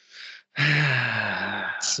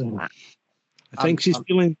 So I think she's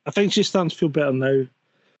starting to feel better now,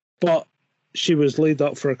 but she was laid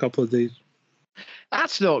up for a couple of days.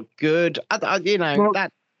 That's not good.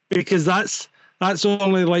 Because that's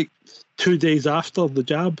only like 2 days after the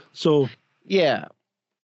jab. So yeah.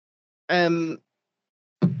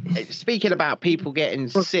 Speaking about people getting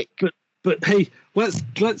sick, but hey, let's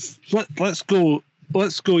go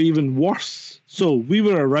even worse. So we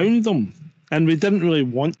were around them, and we didn't really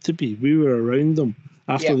want to be. We were around them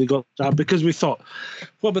after they got the jab because we thought,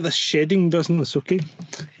 what about the shedding business? Okay,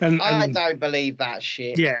 and I don't believe that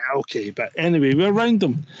shit. Yeah, okay, but anyway, we're around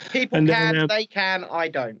them. People can, they can, I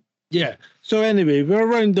don't. Yeah. So anyway, we're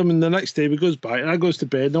around them, and the next day we goes by, and I goes to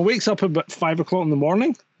bed, and I wakes up about 5 o'clock in the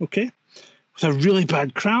morning. Okay, with a really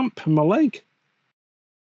bad cramp in my leg.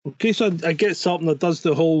 Okay, so I get something that does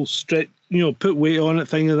the whole stretch, put weight on it,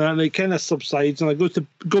 thing like that, and it kind of subsides, and I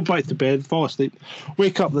go back to bed, fall asleep,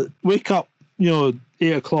 wake up,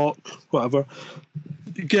 8 o'clock, whatever.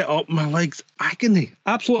 Get up, my leg's agony,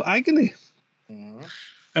 absolute agony. Mm.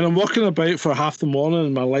 And I'm walking about for half the morning,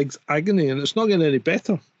 and my leg's agony, and it's not getting any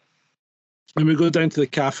better. And we go down to the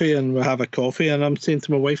cafe and we have a coffee, and I'm saying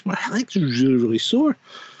to my wife, my leg's really, really sore.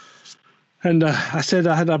 And I said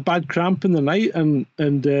I had a bad cramp in the night, and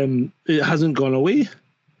it hasn't gone away.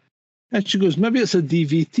 And she goes, maybe it's a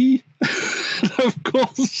DVT. And of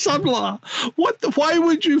course, I'm like, why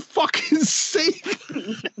would you fucking say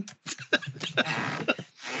that?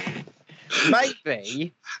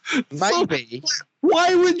 Maybe.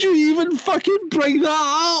 Why would you even fucking bring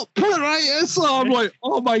that up? Right? So I'm like,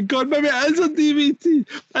 oh my God, maybe it is a DVT.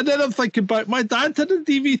 And then I'm thinking about my dad had a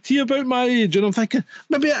DVT about my age. And I'm thinking,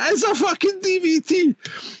 maybe it is a fucking DVT.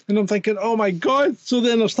 And I'm thinking, oh my God. So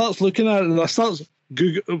then I start looking at it and I start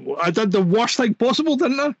Google. I did the worst thing possible,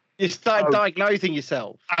 didn't I? You started diagnosing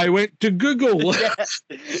yourself. I went to Google.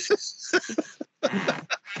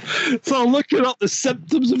 So I'm looking up the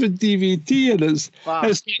symptoms of a DVT, and it's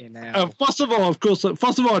first of all,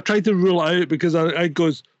 I tried to rule it out because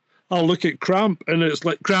I'll look at cramp, and it's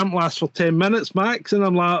like cramp lasts for 10 minutes max, and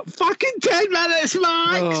I'm like, fucking 10 minutes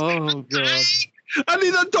max. Oh God, I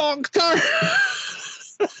need a doctor.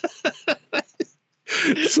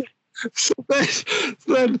 So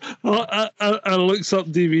then I looks up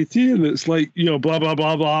DVT, and it's like, blah, blah,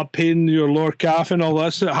 blah, blah, pain in your lower calf and all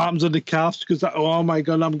that. So it happens on the calves because, oh my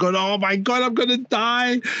God, I'm going to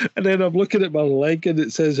die. And then I'm looking at my leg, and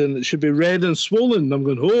it says, and it should be red and swollen. And I'm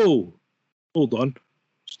going, oh, hold on.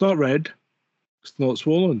 It's not red. It's not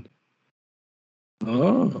swollen.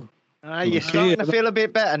 Oh. You're starting to feel a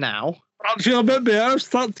bit better now. I feel a bit better. I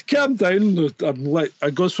start to calm down. I'm like,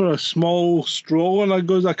 I goes for a small stroll, and I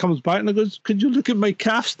comes back and I goes, "Could you look at my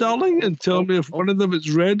calves, darling, and tell me if one of them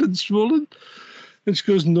is red and swollen?" And she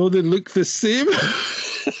goes, "No, they look the same."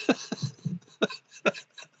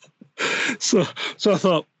 So I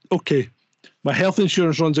thought, okay, my health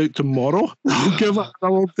insurance runs out tomorrow. I'll give it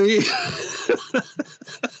another day.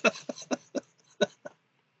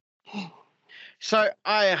 So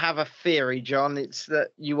I have a theory, John. It's that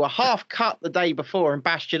you were half cut the day before and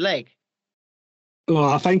bashed your leg. Well,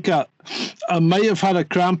 I think I might have had a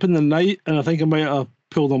cramp in the night, and I think I might have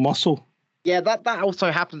pulled a muscle. Yeah, that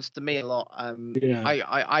also happens to me a lot. Yeah.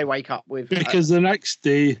 I wake up with because the next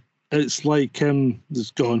day it's like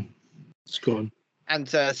it's gone. It's gone. And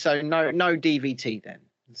so no DVT then.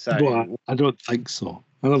 So well, I don't think so.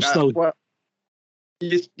 And I'm still. Well,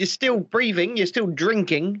 you're still breathing. You're still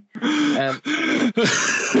drinking. I'm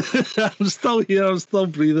still here. I'm still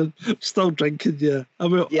breathing. I'm still drinking. Yeah.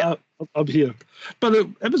 I'm here. But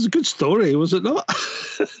it was a good story, was it not?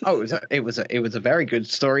 Oh, it was a very good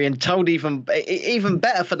story, and told even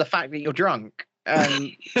better for the fact that you're drunk.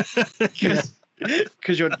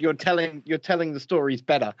 Because you're telling the stories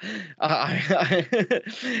better,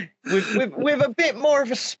 with a bit more of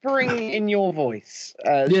a spring in your voice,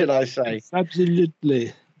 should I say?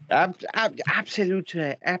 Absolutely,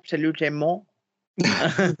 absolutely more.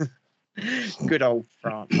 Good old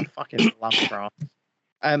France. I fucking love France.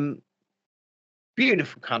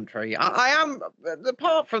 Beautiful country. I am,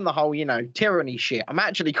 apart from the whole tyranny shit. I'm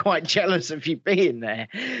actually quite jealous of you being there,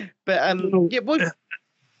 but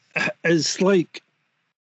it's like,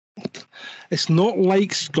 it's not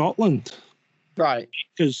like Scotland, right?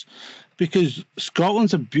 Because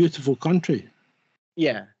Scotland's a beautiful country,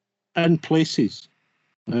 yeah, and places,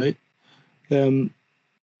 right?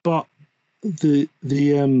 But the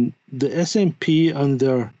SNP and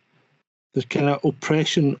their kind of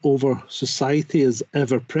oppression over society is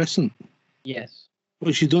ever present. Yes,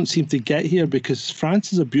 which you don't seem to get here, because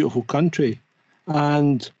France is a beautiful country,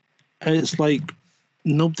 and it's like,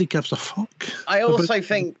 nobody gives a fuck. I also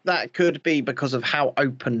think that could be because of how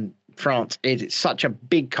open France is. It's such a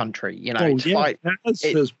big country,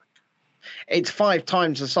 it's 5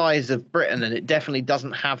 times the size of Britain, and it definitely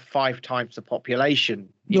doesn't have 5 times the population.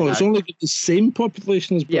 It's only got the same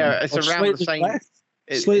population as Britain. Yeah, it's around the same.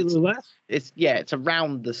 Slightly less. It's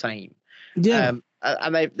around the same. Yeah.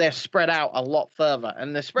 And they're spread out a lot further,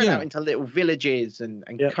 and they're spread out into little villages and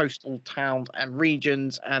coastal towns and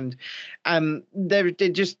regions, and there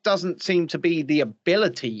just doesn't seem to be the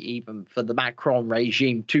ability even for the Macron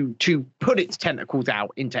regime to put its tentacles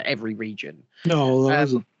out into every region. No, there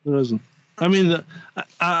isn't. There isn't. I mean,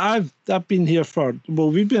 I've been here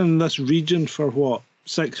we've been in this region for what,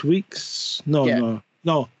 6 weeks? No.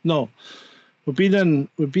 We've been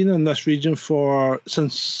in this region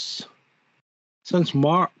since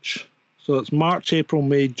March. So it's March, April,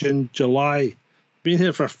 May, June, July. Been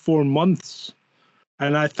here for 4 months.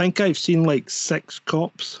 And I think I've seen like 6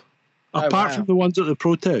 cops. Apart from the ones at the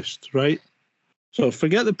protest, right? So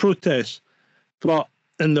forget the protest. But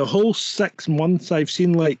in the whole 6 months, I've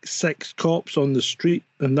seen like 6 cops on the street,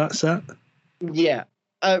 and that's it. Yeah.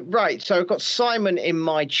 Right, so I've got Simon in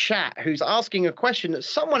my chat who's asking a question that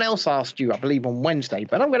someone else asked you, I believe, on Wednesday,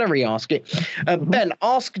 but I'm going to re-ask it. Ben,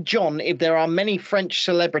 ask John if there are many French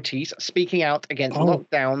celebrities speaking out against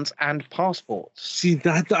lockdowns and passports. See,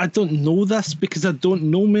 I don't know this because I don't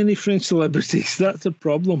know many French celebrities. That's a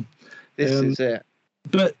problem. This is it.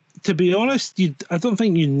 But to be honest, I don't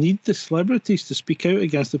think you need the celebrities to speak out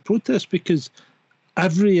against the protest, because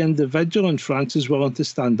every individual in France is willing to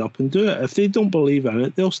stand up and do it. If they don't believe in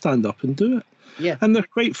it, they'll stand up and do it. Yeah. And they're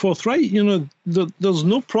quite forthright. There's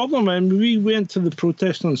no problem. I mean, we went to the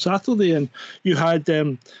protest on Saturday, and you had,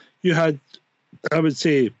 I would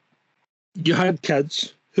say, you had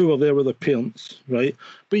kids who were there with their parents, right?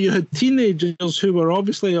 But you had teenagers who were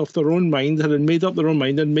obviously off their own mind, had made up their own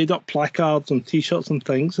mind and made up placards and T-shirts and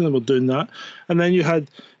things, and they were doing that. And then you had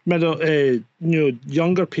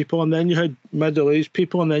younger people, and then you had middle-aged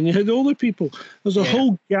people, and then you had older people. There's a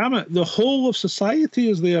whole gamut. The whole of society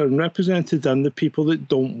is there and represented in the people that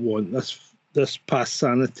don't want this pass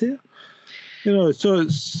sanitaire. So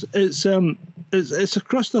it's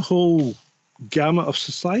across the whole gamut of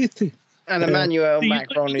society. And Emmanuel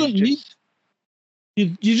Macron is just...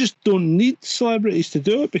 You just don't need celebrities to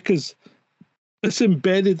do it, because it's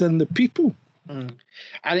embedded in the people. And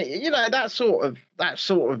that sort of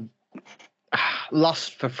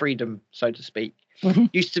lust for freedom, so to speak,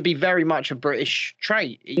 used to be very much a British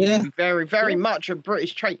trait. It used to be very, very much a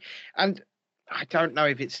British trait. And I don't know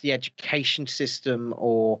if it's the education system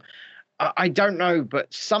or I don't know,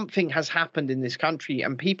 but something has happened in this country,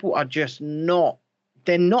 and people are just not.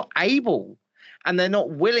 They're not able, and they're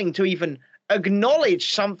not willing to even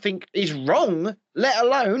acknowledge something is wrong, let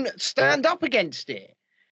alone stand up against it.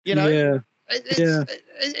 You know. Yeah.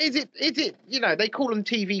 Is it you know, they call them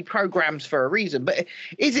TV programs for a reason, but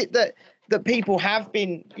is it that people have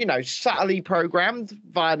been, you know, subtly programmed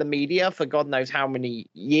via the media for God knows how many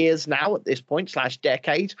years now at this point /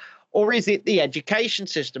 decades, or is it the education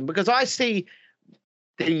system? Because I see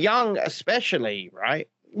the young, especially, right?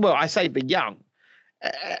 Well, I say the young,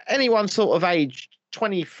 anyone sort of age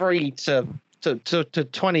 23 to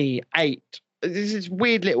 28. There's this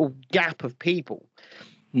weird little gap of people.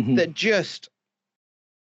 Mm-hmm. That just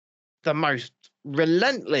the most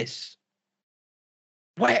relentless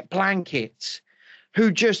wet blankets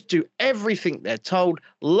who just do everything they're told,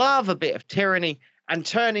 love a bit of tyranny, and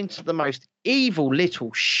turn into the most evil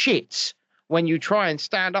little shits when you try and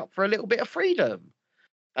stand up for a little bit of freedom.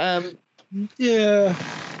 Yeah.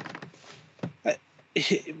 But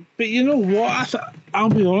you know what? I'll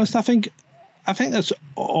be honest. I think that's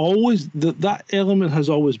always that element has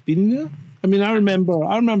always been there. I mean, I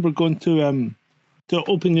remember going to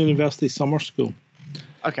Open University summer school.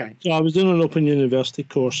 Okay. So I was doing an Open University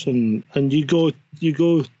course, and you go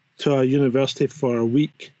to a university for a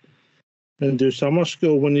week and do summer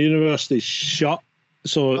school when the university's shut.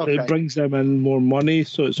 So It brings them in more money.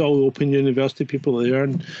 So it's all Open University people there,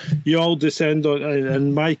 and you all descend on.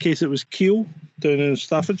 In my case, it was Keele down in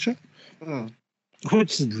Staffordshire. Mm.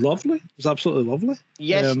 Which is lovely. It's absolutely lovely.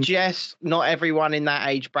 Yes, Jess, not everyone in that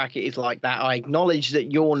age bracket is like that. I acknowledge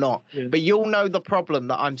that you're not. Yeah. But you'll know the problem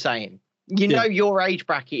that I'm saying. You know your age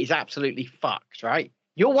bracket is absolutely fucked, right?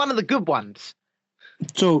 You're one of the good ones.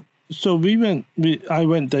 So I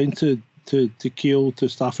went down to Keele, to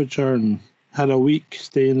Staffordshire, and had a week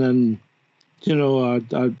staying in, you know,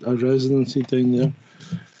 a residency down there.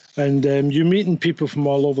 And you're meeting people from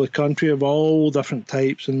all over the country of all different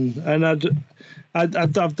types. And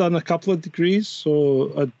I've done a couple of degrees,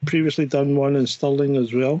 so I'd previously done one in Stirling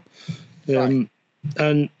as well. Right.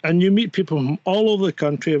 And you meet people from all over the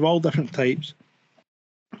country of all different types.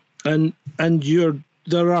 And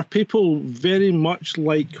there are people very much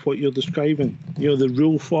like what you're describing, you know, the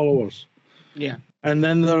rule followers. Yeah. And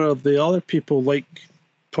then there are the other people like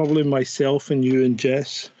probably myself and you and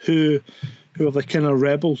Jess who are the kind of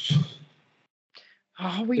rebels.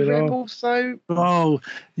 Are we rebels though? Oh,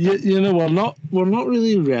 you know, we're not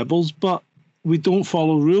really rebels, but we don't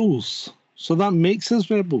follow rules. So that makes us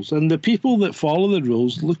rebels. And the people that follow the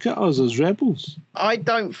rules look at us as rebels. I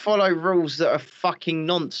don't follow rules that are fucking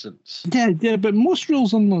nonsense. Yeah, but most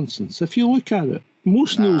rules are nonsense. If you look at it,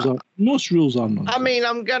 most rules are nonsense. I mean,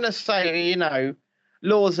 I'm gonna say, you know,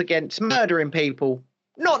 laws against murdering people,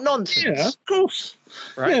 not nonsense. Yeah, of course.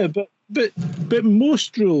 Right? Yeah, but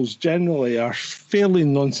most rules generally are fairly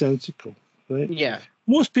nonsensical, right? Yeah.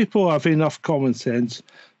 Most people have enough common sense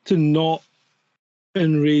to not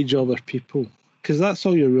enrage other people, because that's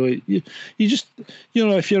all you just, you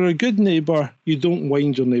know, if you're a good neighbour, you don't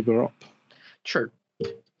wind your neighbour up. True.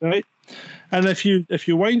 Right? And if you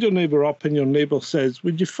wind your neighbour up and your neighbour says,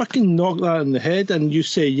 would you fucking knock that in the head? And you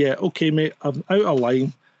say, yeah, okay, mate, I'm out of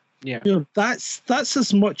line. Yeah. You know, that's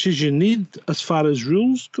as much as you need as far as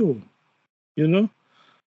rules go. You know?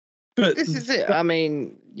 But this is it. I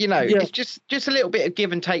mean, you know, it's just a little bit of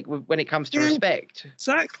give and take when it comes to respect.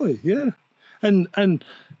 Exactly, yeah.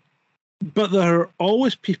 But there are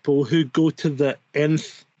always people who go to the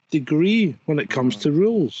nth degree when it comes to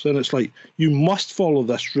rules. And it's like, you must follow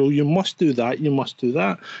this rule, you must do that, you must do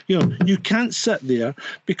that. You know, you can't sit there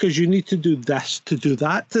because you need to do this to do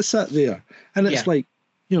that to sit there. And it's like,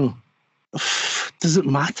 you know, does it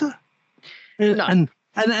matter? No. And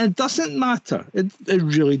it doesn't matter. It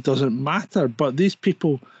really doesn't matter. But these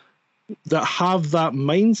people that have that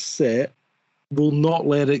mindset will not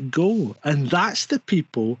let it go. And that's the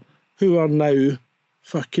people who are now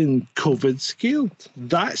fucking COVID scared.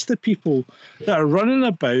 That's the people that are running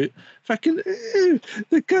about fucking,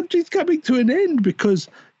 the country's coming to an end because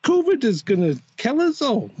COVID is going to kill us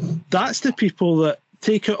all. That's the people that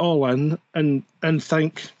take it all in and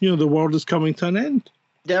think, you know, the world is coming to an end.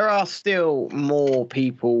 There are still more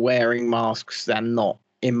people wearing masks than not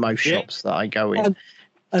in most shops that I go in.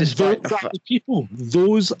 And those are the people.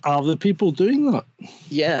 Those are the people doing that.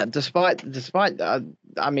 Yeah, despite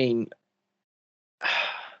I mean,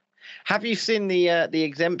 have you seen the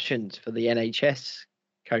exemptions for the NHS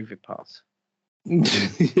COVID pass?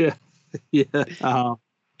 yeah.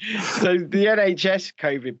 So the NHS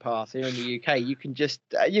COVID pass here in the UK, you can just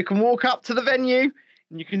you can walk up to the venue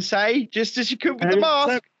and you can say, just as you could with the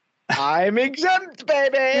mask, I'm exempt,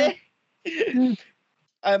 baby.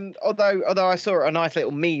 Although I saw a nice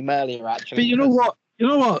little meme earlier, actually. But you know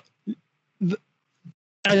what?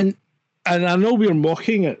 And I know we're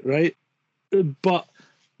mocking it, right? But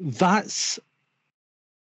that's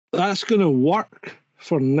going to work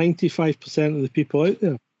for 95% of the people out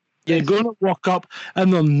there. They're going to walk up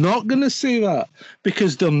and they're not going to say that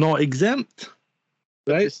because they're not exempt,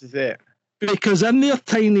 right? This is it. Because in their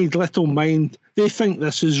tiny little mind, they think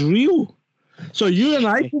this is real. So you and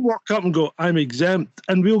I can walk up and go, I'm exempt,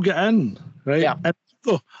 and we'll get in, right? Yeah. And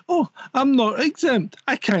go, oh, I'm not exempt.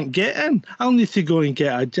 I can't get in. I'll need to go and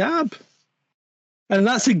get a jab. And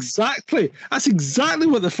that's exactly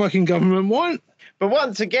what the fucking government want. But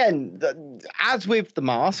once again, as with the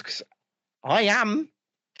masks, I am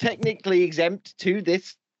technically exempt to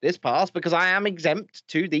this pass because I am exempt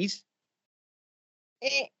to these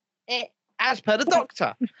as per the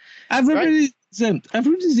doctor. Everybody's exempt.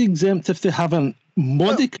 Everybody's exempt if they have a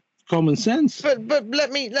modicum of common sense. But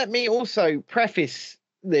let me also preface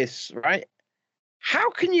this, right? How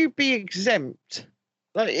can you be exempt?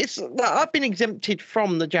 I've been exempted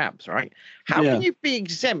from the jabs, right? How can you be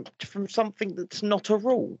exempt from something that's not a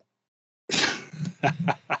rule?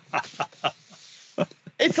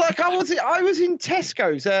 It's like I was in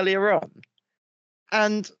Tesco's earlier on,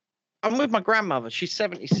 and I'm with my grandmother. She's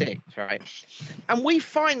 76, right? And we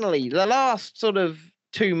finally, the last sort of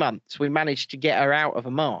 2 months, we managed to get her out of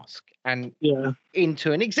a mask and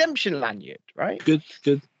into an exemption lanyard, right? Good.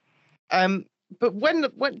 But when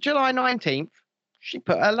July 19th, she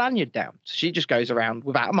put her lanyard down. So she just goes around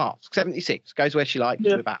without a mask. 76, goes where she likes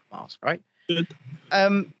without a mask, right? Good.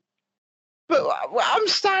 But I'm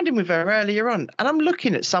standing with her earlier on, and I'm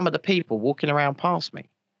looking at some of the people walking around past me,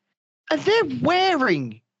 and they're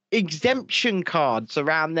wearing exemption cards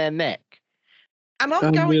around their neck. And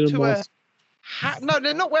I'm going to no,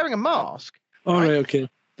 they're not wearing a mask. All right, okay.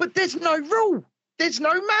 But there's no rule. There's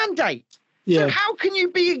no mandate. Yeah. So how can you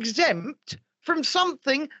be exempt from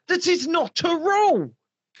something that is not a rule?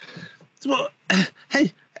 Well,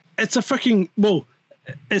 hey, it's a fucking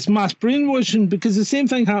it's mass brainwashing because the same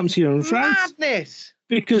thing happens here in France. Madness.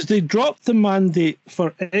 Because they dropped the mandate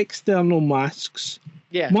for external masks.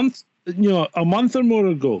 Yeah. A month or more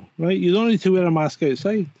ago, right? You don't need to wear a mask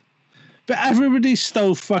outside. But everybody's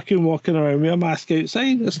still fucking walking around with a mask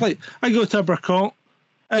outside. It's like I go to a bricot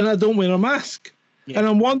and I don't wear a mask. Yeah. And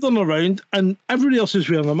I'm wandering around and everybody else is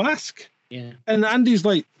wearing a mask. Yeah. And Andy's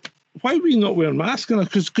like, why are we not wearing masks?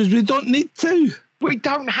 Because we don't need to. We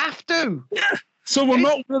don't have to. Yeah. So we're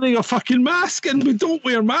not wearing a fucking mask and we don't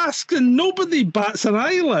wear masks and nobody bats an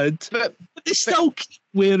eyelid. But they still keep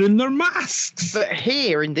wearing their masks. But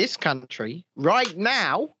here in this country, right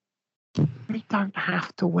now, we don't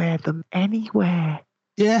have to wear them anywhere.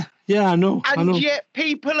 Yeah, I know. And yet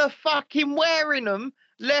people are fucking wearing them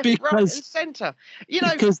left, right, and centre.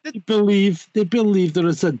 Because they believe there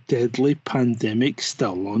is a deadly pandemic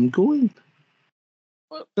still ongoing.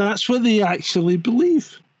 Well, that's what they actually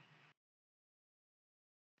believe.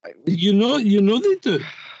 You know they do.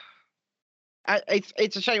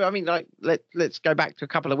 It's a shame. I mean, like let's go back to a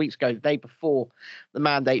couple of weeks ago, the day before the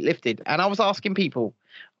mandate lifted, and I was asking people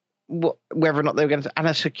whether or not they were going to, and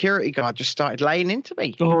a security guard just started laying into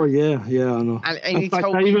me. Oh yeah, I know. And in fact,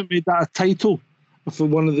 I even made that a title for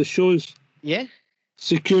one of the shows. Yeah.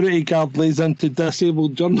 Security guard lays into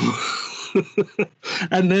disabled journal.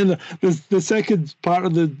 And then the second part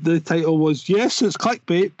of the title was, yes, it's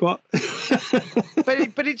clickbait, but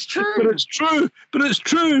but it's true. But it's true. But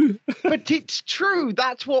it's true.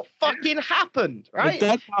 That's what fucking happened, right? It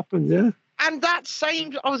did happen, yeah. And I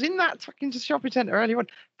was in that fucking shopping centre earlier on.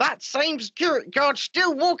 That same security guard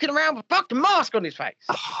still walking around with a fucking mask on his face.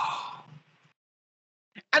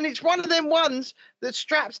 And it's one of them ones that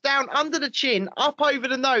straps down under the chin, up over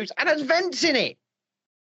the nose, and has vents in it.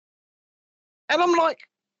 And I'm like,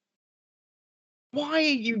 why are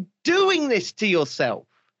you doing this to yourself?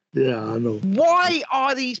 Yeah, I know. Why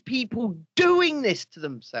are these people doing this to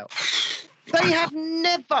themselves? They have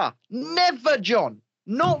never, John,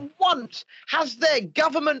 not once has their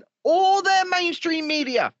government or their mainstream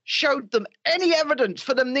media showed them any evidence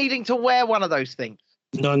for them needing to wear one of those things.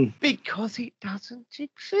 None. Because it doesn't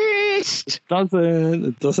exist.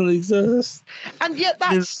 It doesn't exist. And yet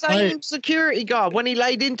that same security guard, when he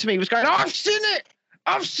laid into me, was going, oh, I've seen it.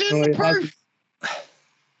 I've seen the proof.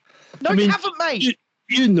 No, you haven't, mate.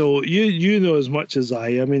 You know as much as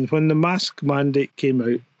I mean, when the mask mandate came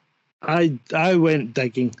out, I went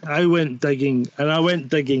digging. And I went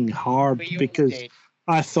digging hard because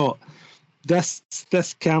I thought this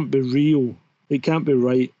can't be real. It can't be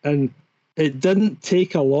right. And it didn't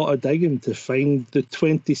take a lot of digging to find the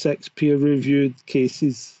 26 peer-reviewed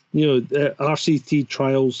cases RCT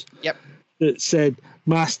trials. Yep. That said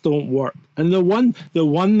masks don't work, and the one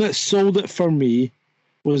that sold it for me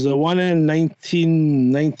was the one in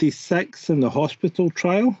 1996 in the hospital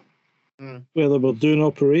trial, where they were doing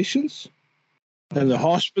operations, and the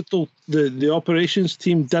hospital, the operations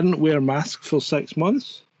team didn't wear masks for 6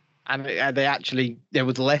 months. And there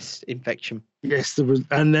was less infection. Yes, there was,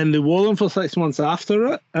 and then they wore them for 6 months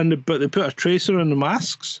after it, but they put a tracer in the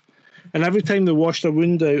masks, and every time they washed a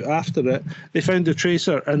wound out after it, they found the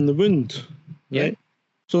tracer in the wound. Right?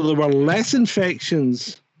 So there were less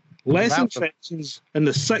infections in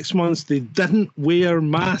the 6 months they didn't wear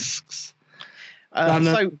masks than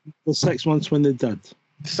the 6 months when they did.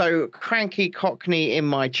 So Cranky Cockney in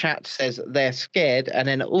my chat says they're scared, and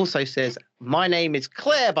then it also says, my name is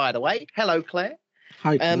Claire, by the way. Hello, Claire.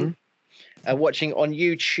 Hi, Claire. Watching on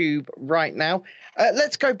YouTube right now.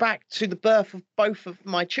 Let's go back to the birth of both of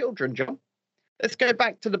my children, John. Let's go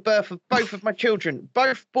back to the birth of both of my children,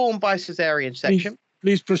 both born by cesarean section.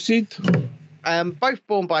 Please proceed. Both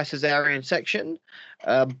born by cesarean section.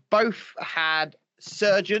 Both had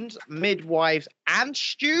surgeons, midwives, and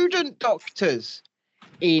student doctors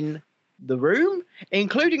in the room,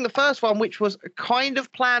 including the first one, which was kind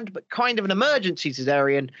of planned, but kind of an emergency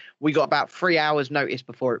cesarean. We got about 3 hours notice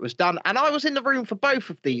before it was done. And I was in the room for both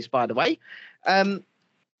of these, by the way.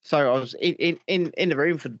 So I was in the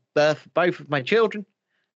room for the birth of both of my children.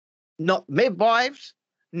 Not midwives,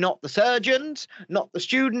 not the surgeons, not the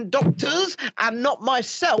student doctors, and not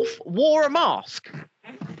myself wore a mask.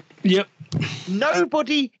 Yep.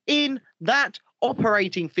 Nobody in that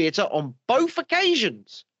operating theatre on both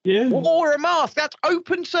occasions wore a mask. That's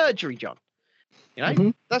open surgery, John.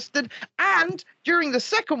 And during the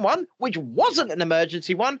second one, which wasn't an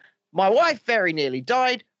emergency one, my wife very nearly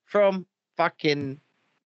died from fucking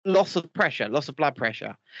loss of blood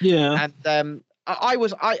pressure. Yeah. And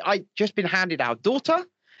I just been handed our daughter.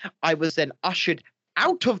 I was then ushered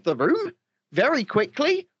out of the room very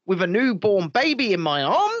quickly with a newborn baby in my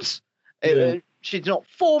arms. She's not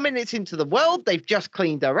 4 minutes into the world. They've just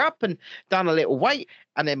cleaned her up and done a little wait.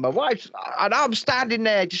 And then my wife's, and I'm standing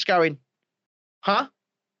there just going, huh?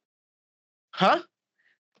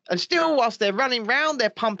 And still, whilst they're running round, they're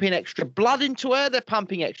pumping extra blood into her. They're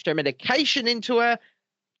pumping extra medication into her.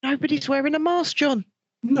 Nobody's wearing a mask, John.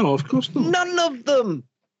 No, of course not. None of them.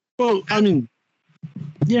 Well, I mean,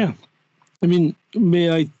 yeah. I mean,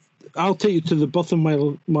 I'll take you to the birth of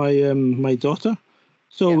my daughter.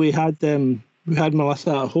 So we had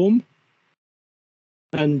Melissa at home,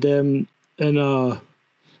 and in a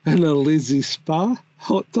lazy spa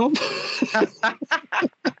hot tub.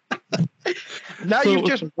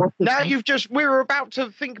 We were about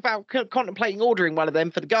to think about contemplating ordering one of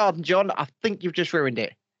them for the garden, John. I think you've just ruined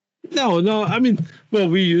it. No. I mean, well,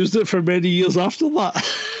 we used it for many years after that.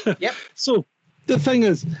 Yep. So the thing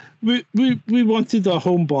is, we wanted a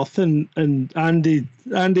home bath, and Andy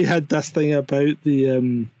had this thing about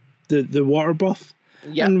the water bath.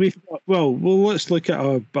 Yeah. And we thought, well, let's look at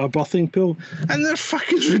a bathing pool. And they're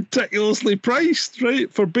fucking ridiculously priced,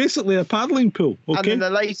 right? For basically a paddling pool. Okay. And then the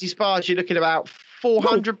lazy spas, you're looking at about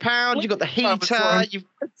 £400. You've got the heater.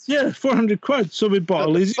 400 quid. So we bought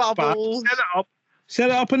a lazy spa, set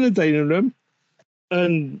it up in the dining room,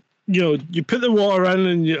 and you put the water in,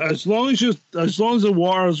 and as long as the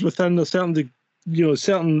water is within a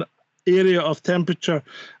certain area of temperature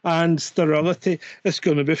and sterility, it's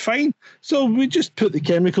going to be fine. So we just put the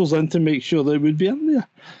chemicals in to make sure they would be in there.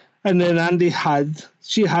 And then Andy had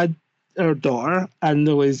her daughter in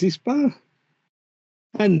the lazy spa,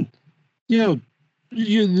 and the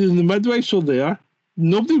midwives were there.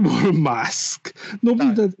 Nobody wore a mask.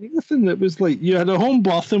 Nobody did anything. It was like you had a home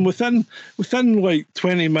bath, and within like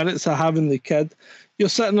 20 minutes of having the kid, you're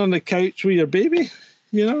sitting on the couch with your baby.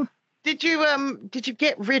 Did you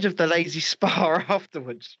get rid of the lazy spa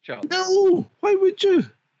afterwards, John? No. Why would you?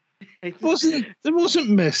 It wasn't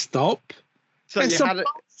messed up. So you had it.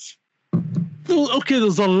 Okay,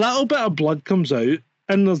 there's a little bit of blood comes out,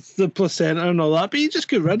 and there's the placenta and all that, but you just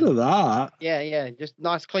get rid of that. Yeah, just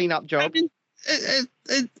nice clean up job. I mean,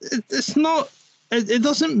 it's not. It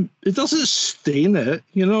doesn't stain it.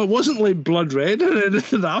 It wasn't like blood red or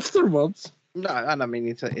anything afterwards. No, and I mean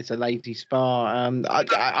it's a lazy spa.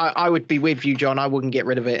 I would be with you, John. I wouldn't get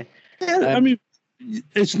rid of it. Yeah, I mean,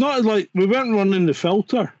 it's not like we weren't running the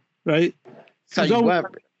filter, right? So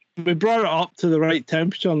we brought it up to the right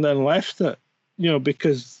temperature and then left it,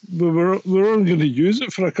 because we were only going to use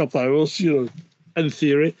it for a couple of hours, in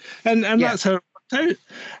theory, and that's how it worked out.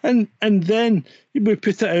 And then we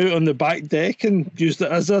put it out on the back deck and used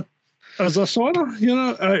it as a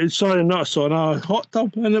sauna, sorry, not a sauna, a hot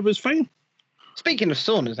tub, and it was fine. Speaking of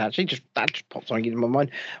saunas, actually, that just popped something into my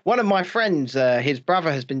mind. One of my friends, his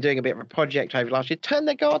brother has been doing a bit of a project over last year, turned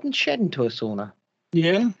their garden shed into a sauna.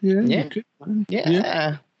 Yeah. Yeah.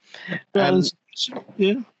 Yeah.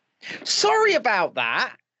 Sorry about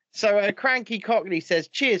that. So Cranky Cockney says,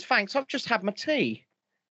 cheers, thanks, I've just had my tea.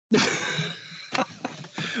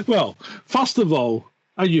 Well, first of all,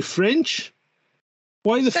 are you French?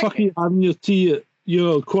 Why the fuck are you having your tea at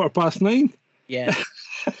 9:15? Yeah.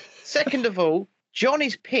 Second of all, John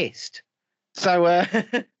is pissed. So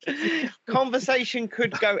conversation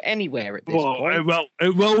could go anywhere at this point.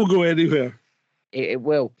 It will go anywhere. It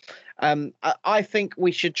will. I think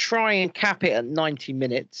we should try and cap it at 90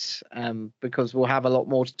 minutes because we'll have a lot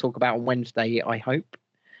more to talk about on Wednesday, I hope.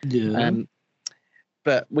 Yeah.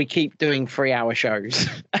 But we keep doing 3-hour shows.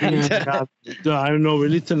 I don't know. We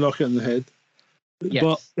need to knock it in the head. Yes.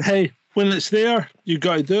 But hey, when it's there, you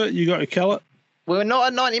got to do it. You got to kill it. We're not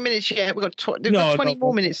at 90 minutes yet. We've got 20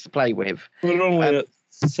 more minutes to play with. We're only at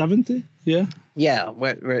 70. Yeah. Yeah,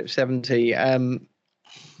 we're at 70.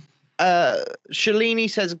 Shalini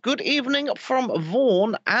says, good evening from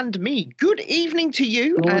Vaughan and me. Good evening to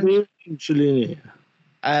you. Good evening, Shalini.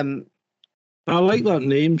 I like that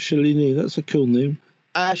name, Shalini. That's a cool name.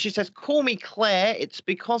 She says, call me Claire. It's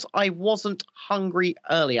because I wasn't hungry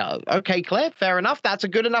earlier. Okay, Claire, fair enough. That's a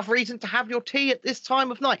good enough reason to have your tea at this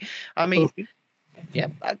time of night. I mean, okay. Yeah,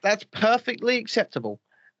 that's perfectly acceptable.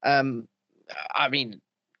 I mean,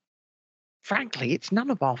 frankly, it's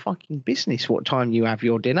none of our fucking business what time you have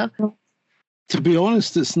your dinner. To be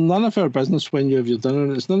honest, it's none of our business when you have your dinner,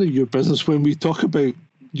 and it's none of your business when we talk about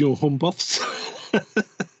your home births.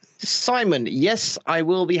 Simon, yes, I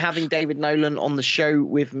will be having David Nolan on the show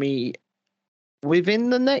with me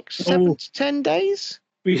within the next 7 to 10 days.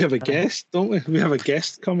 We have a guest, don't we? We have a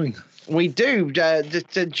guest coming. We do.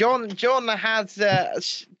 John has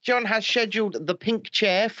scheduled the pink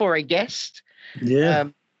chair for a guest. Yeah.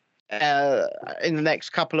 In the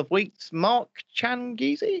next couple of weeks, Mark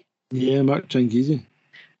Changizi. Yeah, Mark Changizi.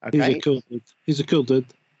 Okay. He's a cool dude.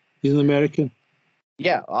 He's an American.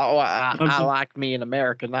 Yeah, I like me an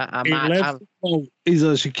American. He's an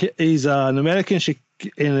American,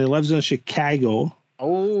 and he lives in Chicago.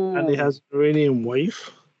 Oh, and he has an Iranian wife.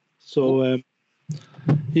 So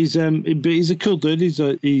he's a cool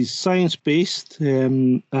dude. He's science based,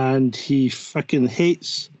 and he fucking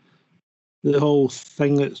hates the whole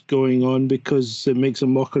thing that's going on because it makes a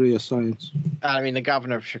mockery of science. I mean, the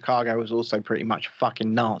governor of Chicago was also pretty much a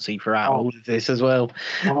fucking Nazi throughout all of this as well.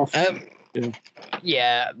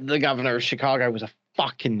 Yeah, the governor of Chicago was a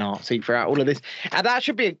fucking Nazi throughout all of this, and that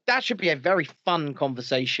should be a very fun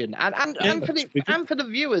conversation, and for the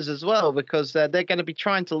viewers as well, because they're going to be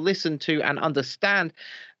trying to listen to and understand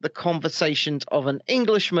the conversations of an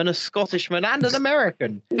Englishman, a Scottishman, and an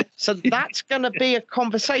American. So that's going to be a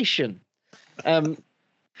conversation. And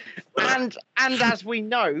as we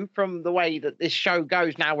know from the way that this show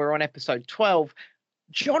goes, now we're on episode 12,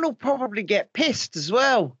 John will probably get pissed as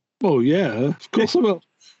well. Oh yeah, of course I will.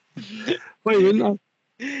 Why wouldn't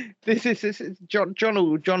I? This is John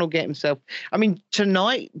will get himself. I mean,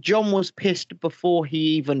 tonight John was pissed before he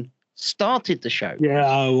even started the show. Yeah,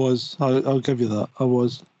 I was. I'll give you that. I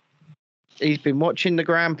was. He's been watching the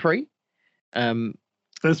Grand Prix.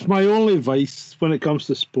 That's my only vice when it comes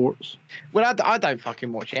to sports. Well, I don't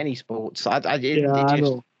fucking watch any sports. I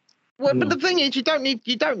know. Well, but the thing is, you don't need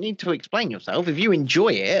to explain yourself if you enjoy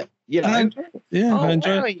it. You know. I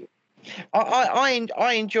enjoy it.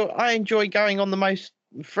 I enjoy going on the most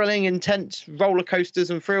thrilling, intense roller coasters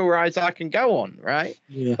and thrill rides I can go on. Right?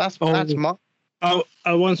 Yeah. That's my. I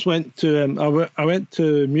once went to I went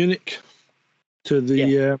to Munich to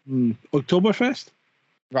the Oktoberfest.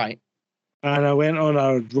 Right. And I went on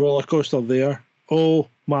a roller coaster there. Oh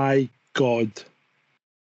my God!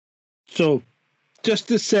 So, just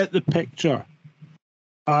to set the picture,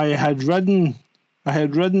 I had ridden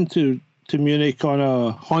to Munich on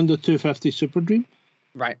a Honda 250 Super Dream.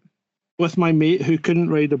 Right. With my mate who couldn't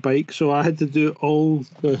ride a bike, so I had to do all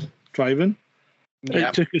the driving. Yeah.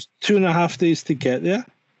 It took us 2.5 days to get there.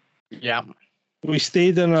 Yeah. We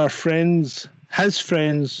stayed in his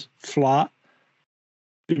friend's flat,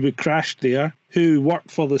 who we crashed there, who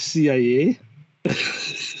worked for the CIA.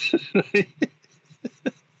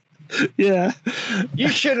 Yeah. You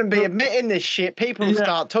shouldn't be admitting this shit. People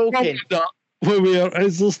start talking.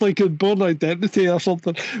 It's just like in Born Identity or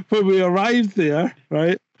something. When we arrived there,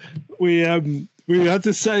 right, we had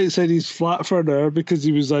to sit outside his flat for an hour because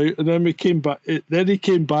he was out, and then we came back. Then he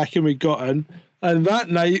came back and we got in. And that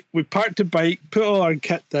night we parked the bike, put all our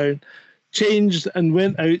kit down, changed, and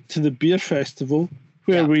went out to the beer festival.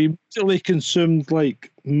 where we immediately consumed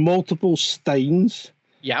like multiple steins.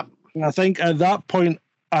 Yep. And I think at that point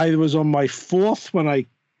I was on my fourth when I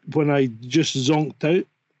just zonked out.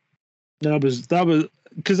 That was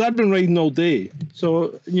because I'd been riding all day.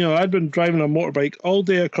 So, I'd been driving a motorbike all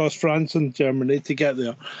day across France and Germany to get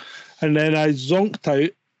there. And then I zonked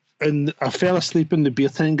out and I fell asleep in the beer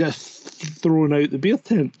tent and got thrown out the beer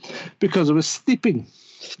tent because I was sleeping.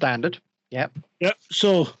 Standard. Yep. Yep.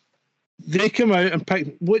 So they came out and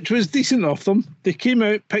picked, which was decent of them. They came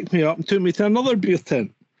out, picked me up and took me to another beer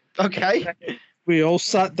tent. Okay. We all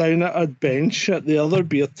sat down at a bench at the other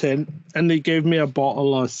beer tent and they gave me a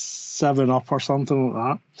bottle of 7-Up or something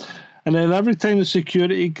like that. And then every time the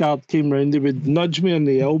security guard came round, they would nudge me on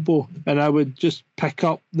the elbow and I would just pick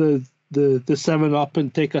up the 7-Up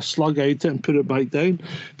and take a slug out it and put it back down.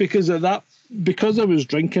 Because because I was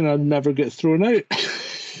drinking, I'd never get thrown out.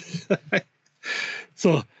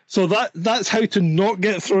 So that's how to not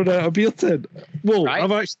get thrown out of a beer tent. Well, right.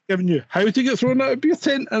 I've actually given you how to get thrown out of a beer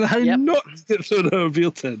tent and how not to get thrown out of a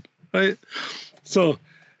beer tent. Right? So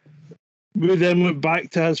we then went back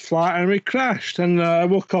to his flat and we crashed. And I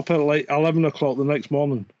woke up at like 11 o'clock the next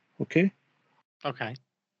morning. Okay? Okay.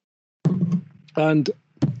 And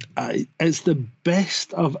it's the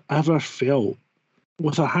best I've ever felt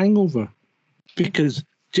with a hangover. Because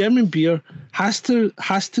German beer has to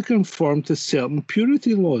conform to certain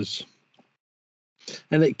purity laws.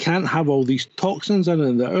 And it can't have all these toxins in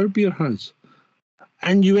it that our beer has.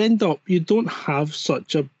 And you end up, you don't have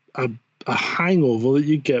such a hangover that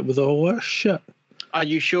you get with all that shit. Are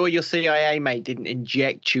you sure your CIA mate didn't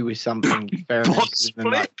inject you with something?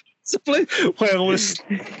 Possibly. Well,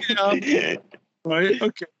 right,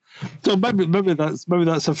 okay. So maybe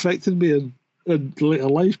that's affected me in later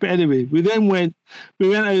life. But anyway, we went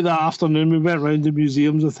out that afternoon. We went around the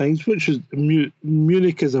museums and things, which is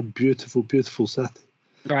Munich is a beautiful, beautiful city.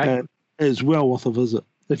 Right, it's well worth a visit.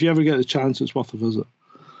 If you ever get the chance, it's worth a visit.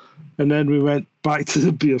 And then we went back to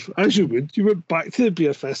the beer, as you would. You went back to the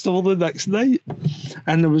beer festival the next night,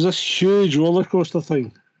 and there was this huge roller coaster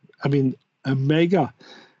thing. I mean, a mega,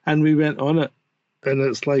 and we went on it, and it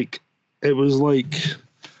was like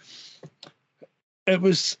the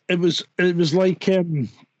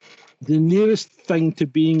nearest thing to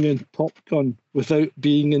being in Top Gun without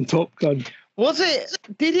being in Top Gun.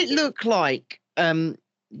 Did it look like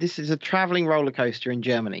this is a traveling roller coaster in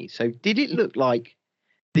Germany? So did it look like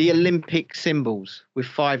the Olympic symbols with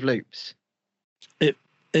 5 loops?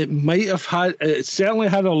 It might have had. It certainly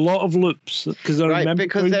had a lot of loops because I remember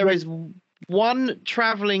because there is one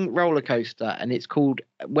traveling roller coaster, and it's called,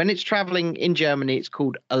 when it's traveling in Germany, it's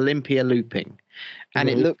called Olympia Looping. And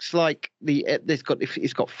it looks like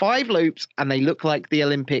it's got 5 loops, and they look like the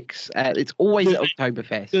Olympics. It's always at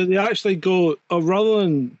Oktoberfest. Do they actually go rather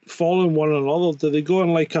than following one another? Do they go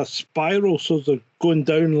in like a spiral, so they're going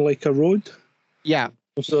down like a road? Yeah.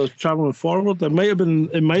 So traveling forward. It might have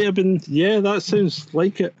been. Yeah, that sounds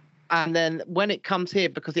like it. And then when it comes here,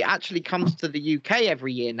 because it actually comes to the UK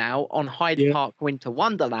every year now on Hyde Park Winter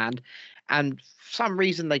Wonderland, and for some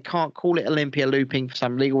reason they can't call it Olympia Looping for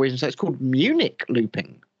some legal reason, so it's called Munich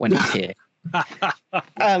Looping when it's here.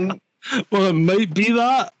 Well, it might be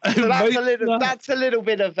that. So that's a little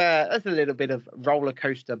bit of roller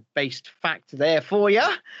coaster based fact there for you.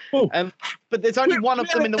 Oh. But there's only one of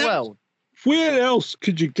them in the world. Where else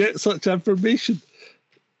could you get such information?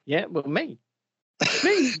 Yeah, well, me.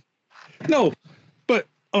 No, but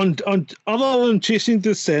on other than Chasing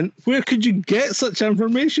Descent, where could you get such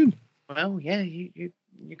information? Well, yeah, you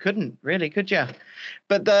couldn't really, could you?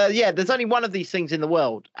 But there's only one of these things in the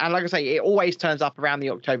world, and like I say, it always turns up around the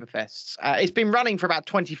Oktoberfests. It's been running for about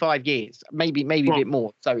 25 years, maybe a bit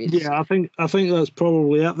more. So I think that's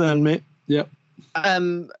probably it then, mate. Yep.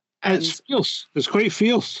 And it's fierce. It's quite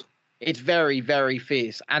fierce. It's very, very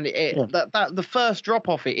fierce, and the first drop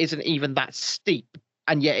off it isn't even that steep,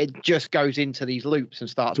 and yet it just goes into these loops and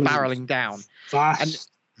starts barreling down. Fast,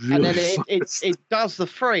 and then it does the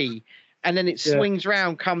 3, and then it swings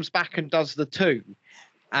round, comes back, and does the 2,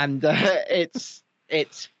 and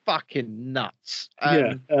it's fucking nuts.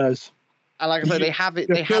 It is. And like I said, they have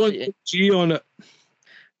it. G on it.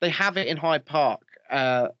 They have it in Hyde Park.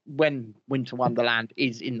 When Winter Wonderland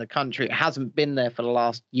is in the country. It hasn't been there for the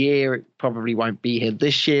last year. It probably won't be here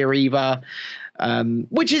this year either,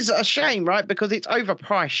 which is a shame, right? Because it's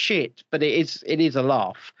overpriced shit, but it is a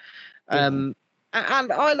laugh. And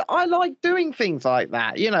I like doing things like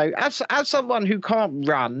that, as someone who can't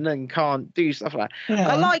run and can't do stuff like that. Yeah.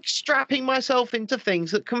 I like strapping myself into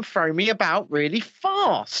things that can throw me about really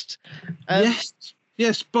fast.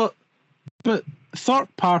 Yes, but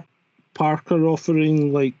Thorpe Park are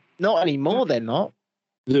offering like, not anymore. They're not.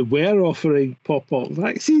 They were offering pop-up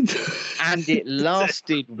vaccines. And it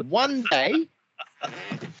lasted one day.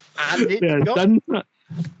 And it's Yeah, gone. done.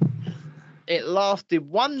 It lasted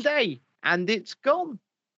one day and it's gone.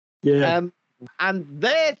 Yeah. And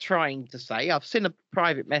they're trying to say, I've seen a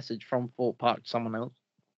private message from Fort Park to someone else.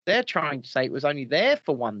 They're trying to say it was only there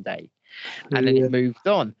for one day and then it moved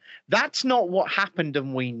on. That's not what happened,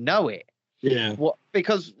 and we know it. Yeah.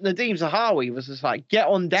 Because Nadeem Zahawi was just like, get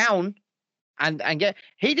on down and get.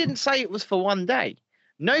 He didn't say it was for one day.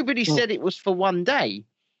 Nobody said it was for one day.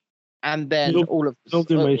 And then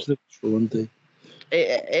nobody mentioned it for one day.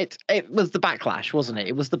 It was the backlash, wasn't it?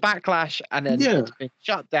 It was the backlash, and then it's been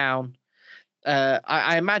shut down.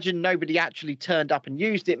 I imagine nobody actually turned up and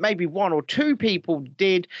used it. Maybe one or two people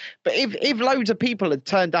did, but if loads of people had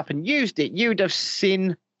turned up and used it, you'd have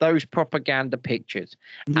seen those propaganda pictures,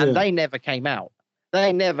 and they never came out.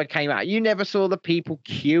 They never came out. You never saw the people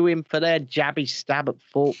queuing for their jabby stab at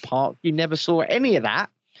Fort Park. You never saw any of that.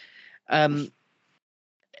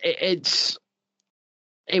 It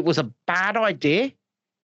was a bad idea,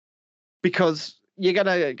 because you're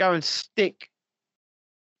gonna go and stick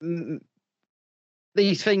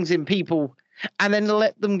these things in people and then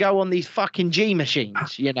let them go on these fucking G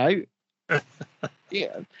machines, yeah.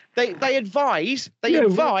 They advise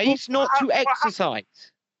not to exercise.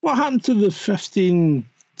 What happened to the 15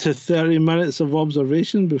 to 30 minutes of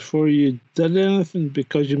observation before you did anything,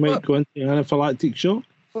 because you might go into anaphylactic shock?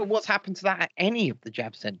 Well, what's happened to that at any of the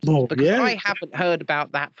jab centres? Because I haven't heard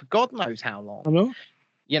about that for God knows how long. I know.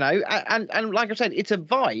 And like I said, it's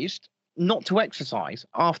advised not to exercise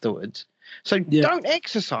afterwards. So don't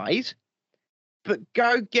exercise, but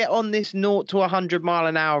go get on this 0 to 100 mile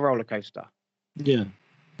an hour roller coaster. Yeah.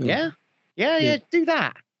 Do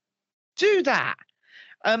that. Do that.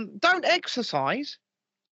 Don't exercise,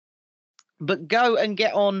 but go and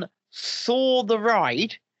get on Saw the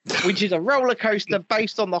Ride, which is a roller coaster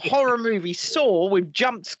based on the horror movie Saw with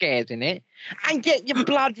jump scares in it, and get your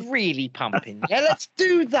blood really pumping. Yeah, let's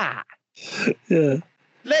do that. Yeah.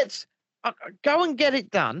 Let's go and get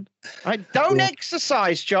it done. Right? Don't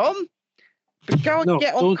exercise, John, but go and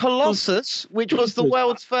get on Colossus, which was the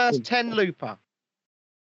world's first 10 looper.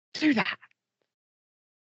 Do that.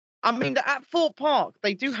 I mean, at Fort Park,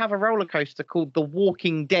 they do have a roller coaster called The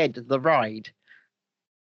Walking Dead, the ride.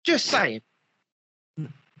 Just saying.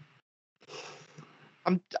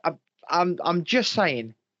 I'm just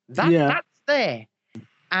saying that's there,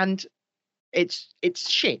 and it's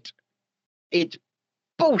shit. It's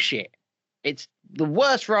bullshit. It's the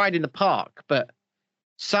worst ride in the park, but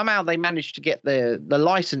somehow they managed to get the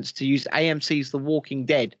license to use AMC's The Walking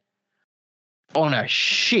Dead on a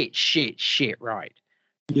shit ride.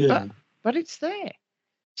 Yeah, but it's there,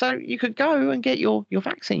 so you could go and get your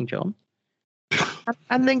vaccine, John.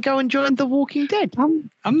 And then go and join The Walking Dead.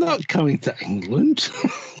 I'm not coming to England.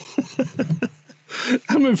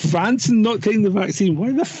 I'm in France and not taking the vaccine.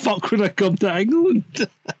 Why the fuck would I come to England?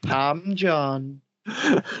 Come, John.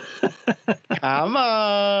 Come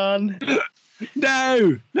on.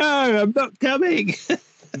 No, I'm not coming.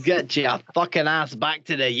 Get your fucking ass back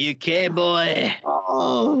to the UK, boy.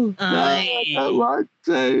 Oh, no, I don't want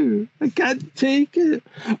to. I can't take it.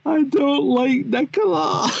 I don't like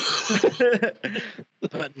Nicola.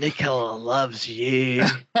 But Nicola loves you.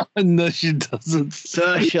 No, she doesn't.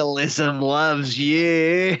 Socialism loves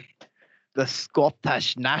you. The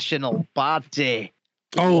Scottish National Party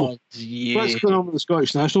loves you. What's going on with the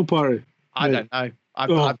Scottish National Party? I don't know.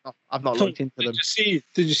 I've not looked into them. Did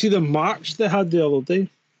you see the march they had the other day?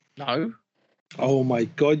 No. Oh my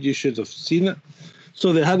God, you should have seen it.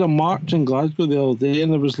 So they had a march in Glasgow the other day,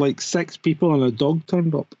 and there was like 6 people and a dog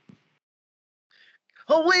turned up.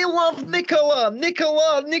 Oh, we love Nicola. We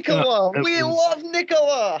love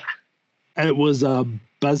Nicola. It was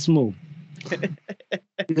abysmal.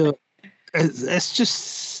 It's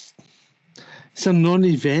just, it's a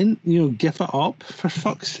non-event. Give it up for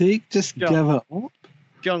fuck's sake. Just give it up.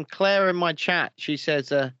 John, Claire in my chat, she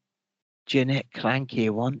says, Jeanette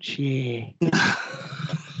Clanky wants you.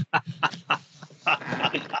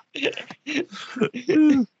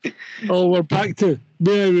 Oh, we're back to,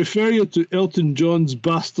 may I refer you to Elton John's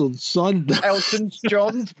bastard son? Elton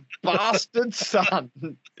John's bastard son.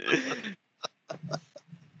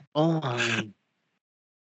 Oh.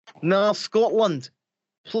 No, Scotland,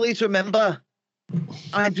 please remember,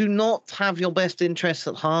 I do not have your best interests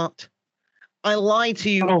at heart. I lie to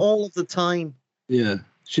you all of the time. Yeah,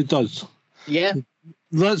 she does. Yeah.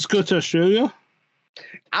 Let's go to Australia.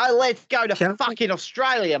 Let's go to fucking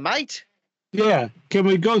Australia, mate. Yeah. Can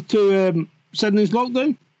we go to Sydney's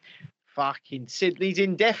lockdown? Fucking Sydney's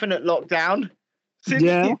indefinite lockdown.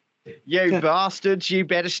 Yeah. You bastards, you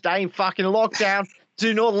better stay in fucking lockdown.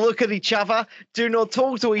 Do not look at each other. Do not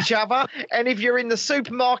talk to each other. And if you're in the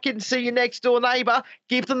supermarket and see your next door neighbour,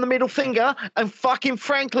 give them the middle finger and fucking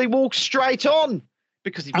frankly walk straight on.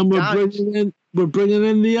 Because if we're bringing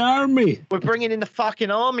in the army. We're bringing in the fucking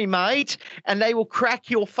army, mate. And they will crack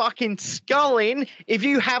your fucking skull in if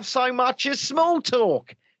you have so much as small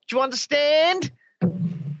talk. Do you understand?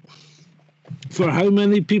 For how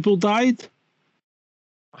many people died?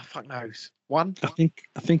 Oh, fuck knows. 1? I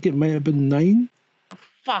think it might have been 9.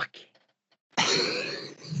 Fuck.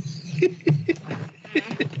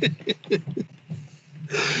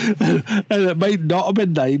 And it might not have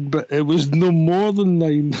been 9, but it was no more than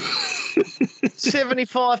 9.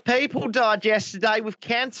 75 people died yesterday with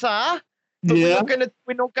cancer. But yeah.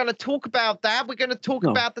 We're not gonna talk about that. We're gonna talk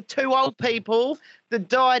about the 2 old people that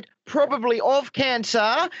died probably of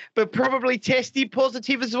cancer, but probably tested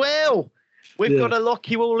positive as well. We've got to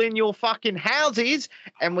lock you all in your fucking houses,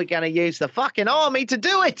 and we're going to use the fucking army to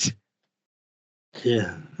do it.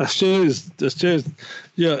 Yeah, that's just.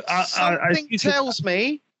 Yeah, something tells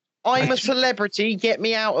me I'm a Celebrity, Get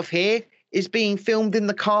Me Out of Here is being filmed in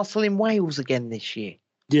the castle in Wales again this year.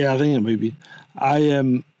 Yeah, I think it may be.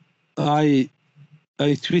 I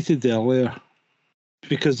tweeted earlier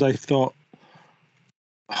because I thought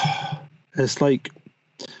it's like.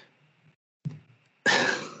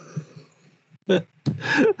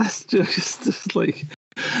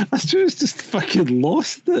 Australia's just fucking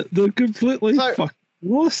lost it. They're completely fucking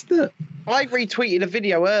lost it. I retweeted a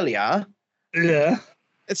video earlier. Yeah.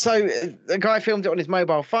 So the guy filmed it on his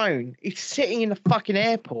mobile phone. He's sitting in the fucking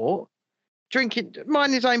airport,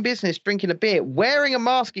 minding his own business, drinking a beer, wearing a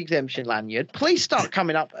mask exemption lanyard. Police start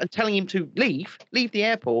coming up and telling him to leave the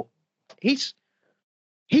airport. He's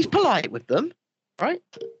polite with them, right?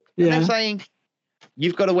 Yeah. And they're saying,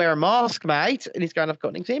 "You've got to wear a mask, mate." And he's going, "I've got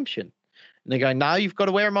an exemption." And they're going, "No, you've got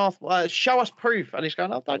to wear a mask. Show us proof." And he's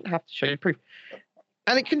going, "I don't have to show you proof."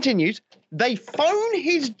 And it continues. They phone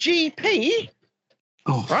his GP.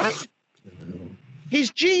 Oh, right? His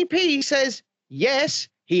GP says, yes,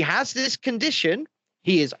 he has this condition.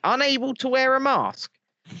 He is unable to wear a mask.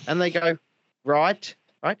 And they go, right.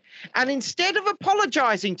 And instead of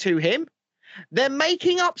apologizing to him, they're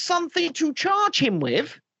making up something to charge him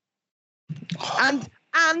with.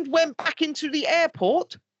 And went back into the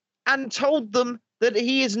airport and told them that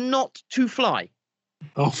he is not to fly.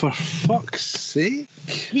 Oh, for fuck's sake.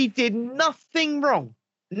 He did nothing wrong.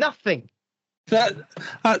 Nothing. That's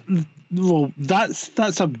a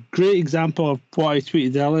great example of what I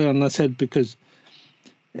tweeted earlier, and I said because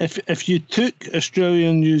if you took Australia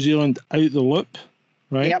and New Zealand out the loop,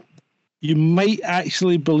 right? Yep. You might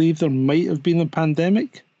actually believe there might have been a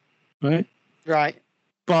pandemic, right? Right.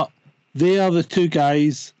 But they are the 2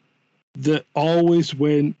 guys that always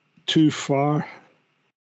went too far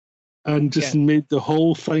and just made the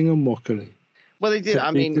whole thing a mockery. Well, they did.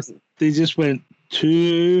 They just went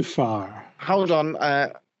too far. Hold on.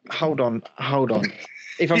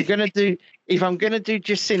 If I'm gonna do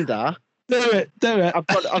Jacinda, do it.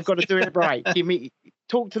 I've got to do it right.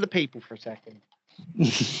 Talk to the people for a second.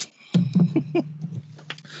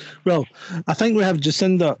 Well, I think we have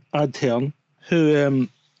Jacinda Ardern, who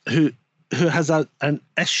has an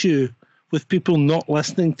issue with people not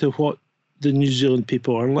listening to what the New Zealand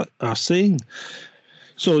people are saying.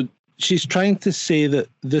 So she's trying to say that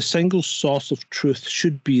the single source of truth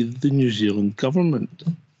should be the New Zealand government.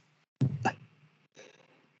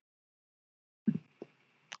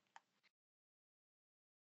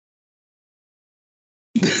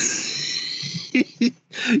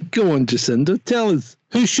 Go on, Jacinda. Tell us,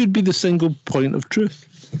 who should be the single point of truth?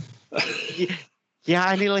 You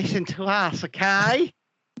only listen to us, okay?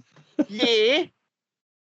 Yeah.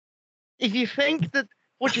 If you think that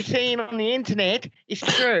what you're seeing on the internet is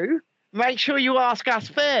true, make sure you ask us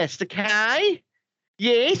first, okay?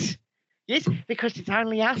 Yes, because it's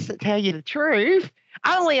only us that tell you the truth.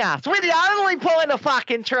 Only us. We're the only point of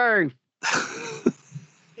fucking truth.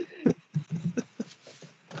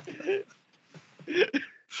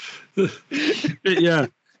 Yeah.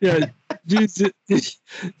 New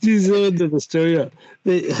Zealand and Australia.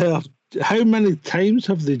 How many times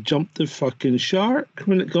have they jumped the fucking shark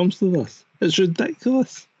when it comes to this? It's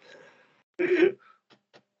ridiculous. I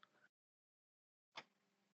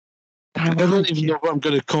don't even know what I'm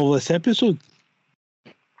going to call this episode.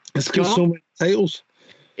 It's got so many titles.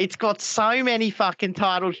 It's got so many fucking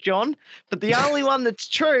titles, John. But the only one that's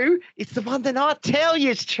true is the one that I tell you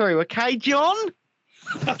is true. Okay, John?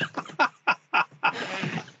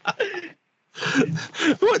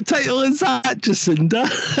 What title is that, Jacinda?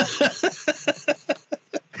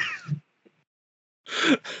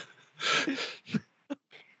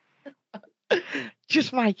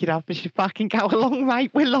 Just make it up as you fucking go along,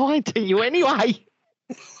 mate. We're lying to you anyway.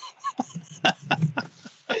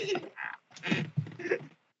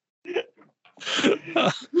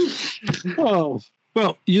 Oh,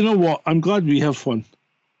 well, you know what? I'm glad we have fun.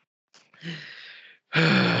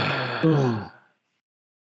 Oh.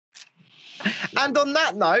 And on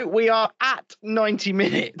that note, we are at 90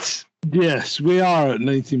 minutes. Yes, we are at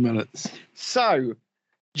 90 minutes. So,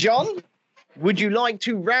 John, would you like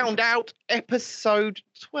to round out episode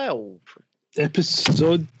 12?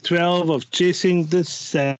 Episode 12 of Chasing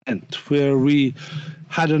Descent, where we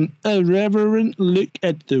had an irreverent look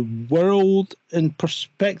at the world in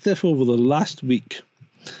perspective over the last week.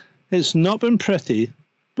 It's not been pretty,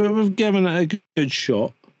 but we've given it a good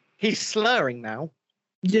shot. He's slurring now.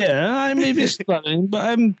 Yeah, I may be slurring, but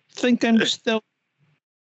I think I'm still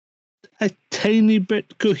a tiny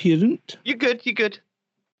bit coherent. You're good.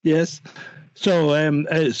 Yes. So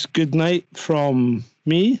it's good night from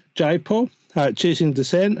me, Jaipo, at Chasing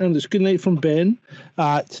Descent, and it's good night from Ben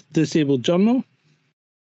at Disabled Journal.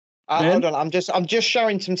 Hold on, I'm just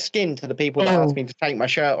showing some skin to the people that asked me to take my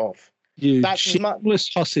shirt off. That's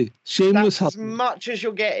shameless hussy. Shameless hussy. As much as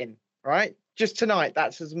you're getting, right? Just tonight,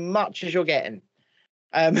 that's as much as you're getting.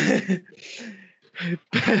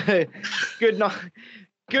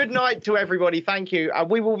 Good night to everybody. Thank you.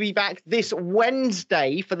 We will be back this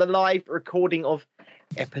Wednesday for the live recording of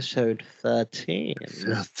episode 13.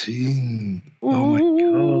 13. Oh my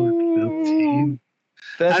God,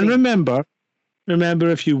 13. And remember,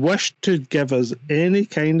 if you wish to give us any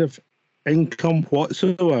kind of income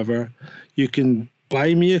whatsoever, you can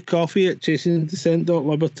buy me a coffee at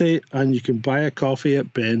chasingdescent.liberty, and you can buy a coffee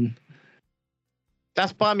at Ben.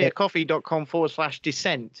 That's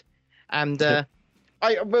buymeacoffee.com/descent. And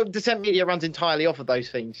Descent Media runs entirely off of those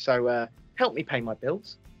things. So help me pay my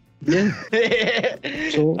bills. Yeah.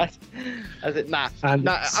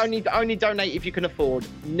 Only donate if you can afford.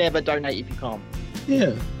 Never donate if you can't.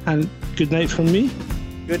 Yeah. And good night from me.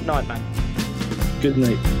 Good night, man. Good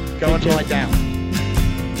night. Go and lie down.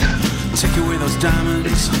 Take away those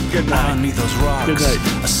diamonds. Good night. Underneath those rocks. Good night.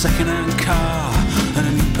 A second-hand car and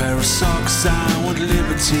a new pair of socks. I want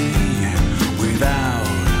liberty without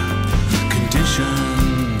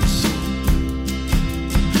conditions.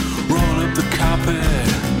 Roll up the carpet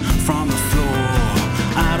from the floor.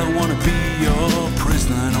 I don't want to be your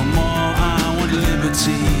prisoner no more. I want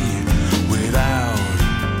liberty without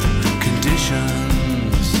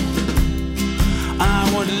conditions.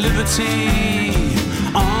 I want liberty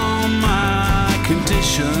on my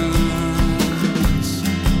conditions.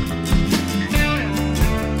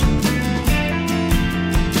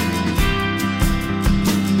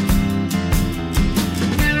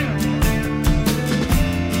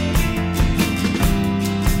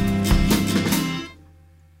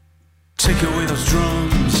 Take away those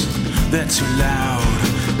drums, they're too loud.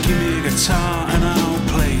 Give me a guitar and I'll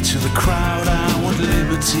play to the crowd. I want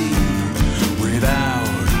liberty without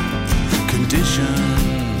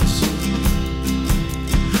conditions.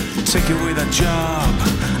 Take away that job,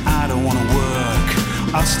 I don't want to work.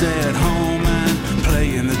 I'll stay at home and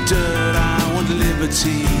play in the dirt. I want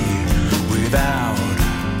liberty without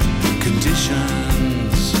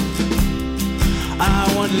conditions. I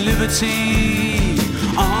want liberty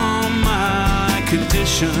on my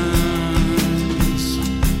conditions.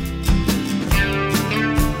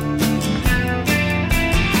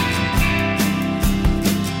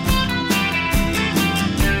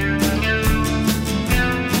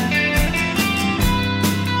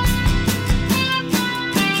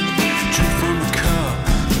 Drink from the cup,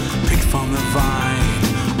 pick from the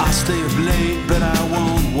vine. I'll stay up late, but I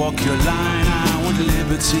won't walk your line. I want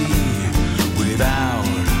liberty without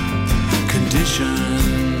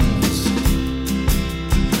conditions.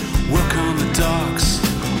 Work on the docks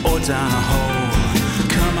or down a hole.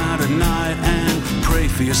 Come out at night and pray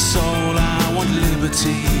for your soul. I want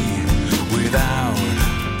liberty without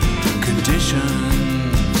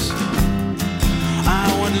conditions.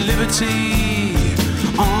 I want liberty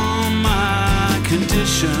on my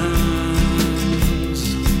conditions.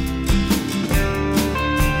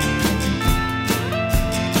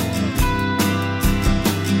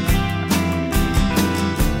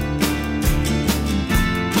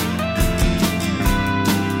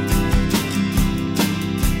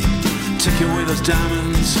 Take away those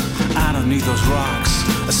diamonds, I don't need those rocks.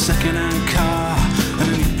 A second-hand car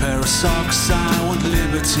and a new pair of socks. I want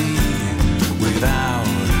liberty without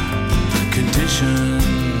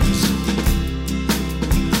conditions.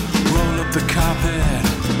 Roll up the carpet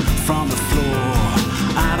from the floor.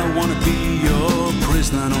 I don't want to be your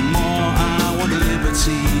prisoner no more. I want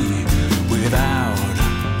liberty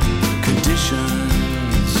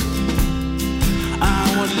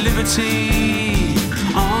liberty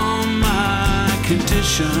on my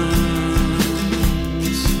condition.